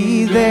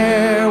body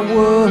there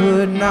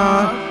would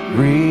not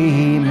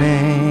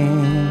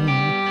remain.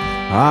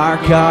 Our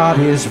God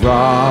has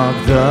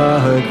robbed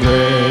the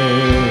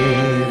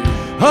grave.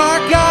 Our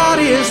God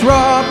has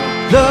robbed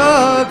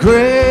the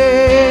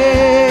grave.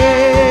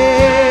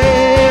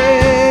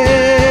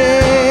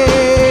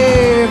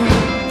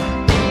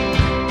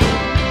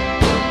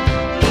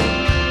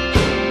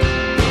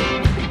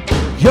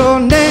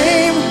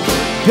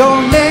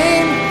 Your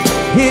name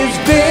is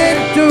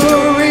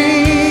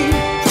victory.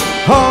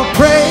 All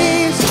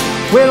praise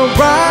will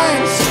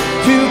rise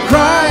to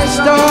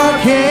Christ our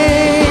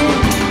King.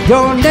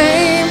 Your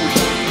name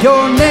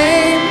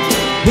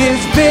is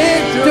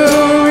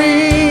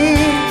victory.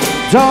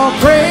 All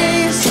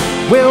praise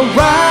will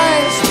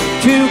rise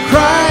to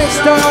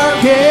Christ our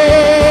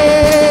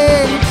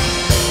King.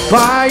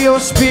 By your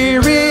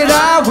Spirit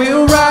I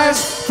will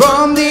rise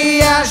from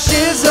the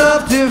ashes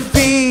of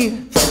defeat.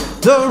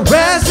 The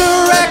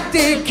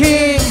resurrected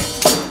King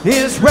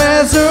is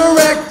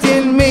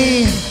resurrecting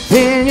me.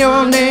 In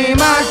your name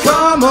I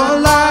come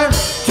alive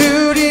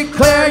to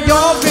declare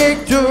your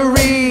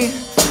victory.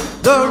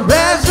 The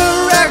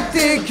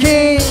resurrected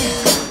King,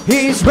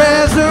 he's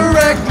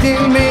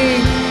resurrecting me.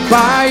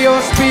 By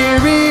your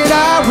Spirit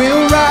I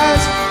will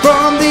rise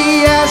from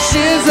the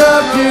ashes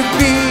of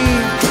defeat.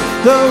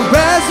 The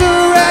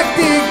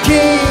resurrected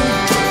King,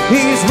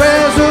 he's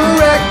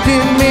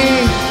resurrecting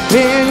me.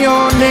 In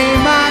your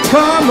name I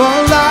come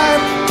alive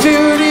to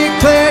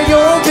declare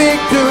your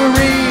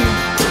victory.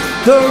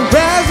 The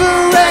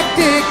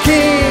resurrected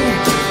King,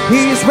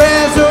 he's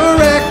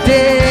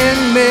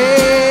resurrecting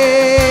me.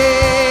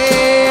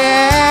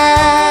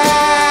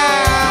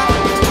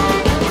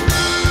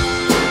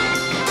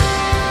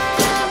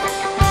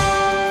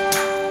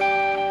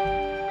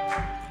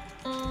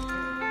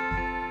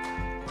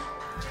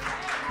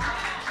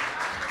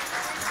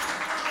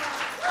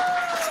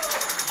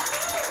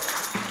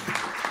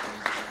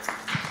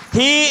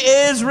 He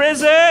is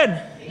risen.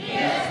 He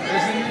is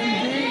risen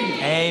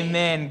indeed.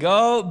 Amen.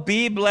 Go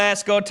be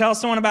blessed. Go tell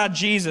someone about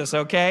Jesus,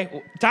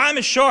 okay? Time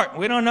is short.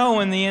 We don't know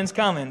when the end's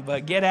coming,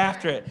 but get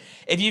after it.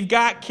 If you've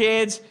got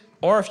kids,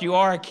 or if you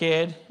are a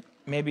kid,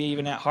 maybe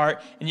even at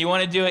heart, and you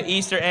want to do an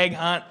Easter egg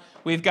hunt,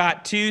 we've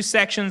got 2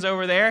 sections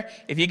over there.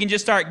 If you can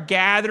just start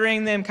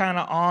gathering them kind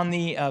of on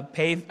the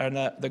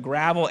the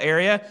gravel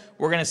area,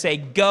 we're going to say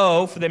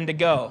go for them to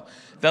go.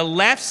 The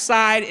left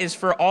side is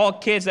for all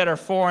kids that are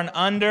 4 and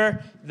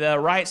under. The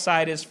right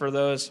side is for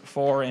those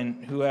 4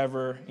 and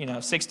whoever,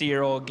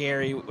 60-year-old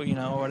Gary,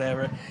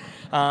 whatever.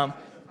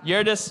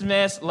 You're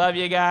dismissed. Love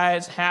you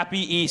guys. Happy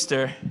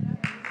Easter.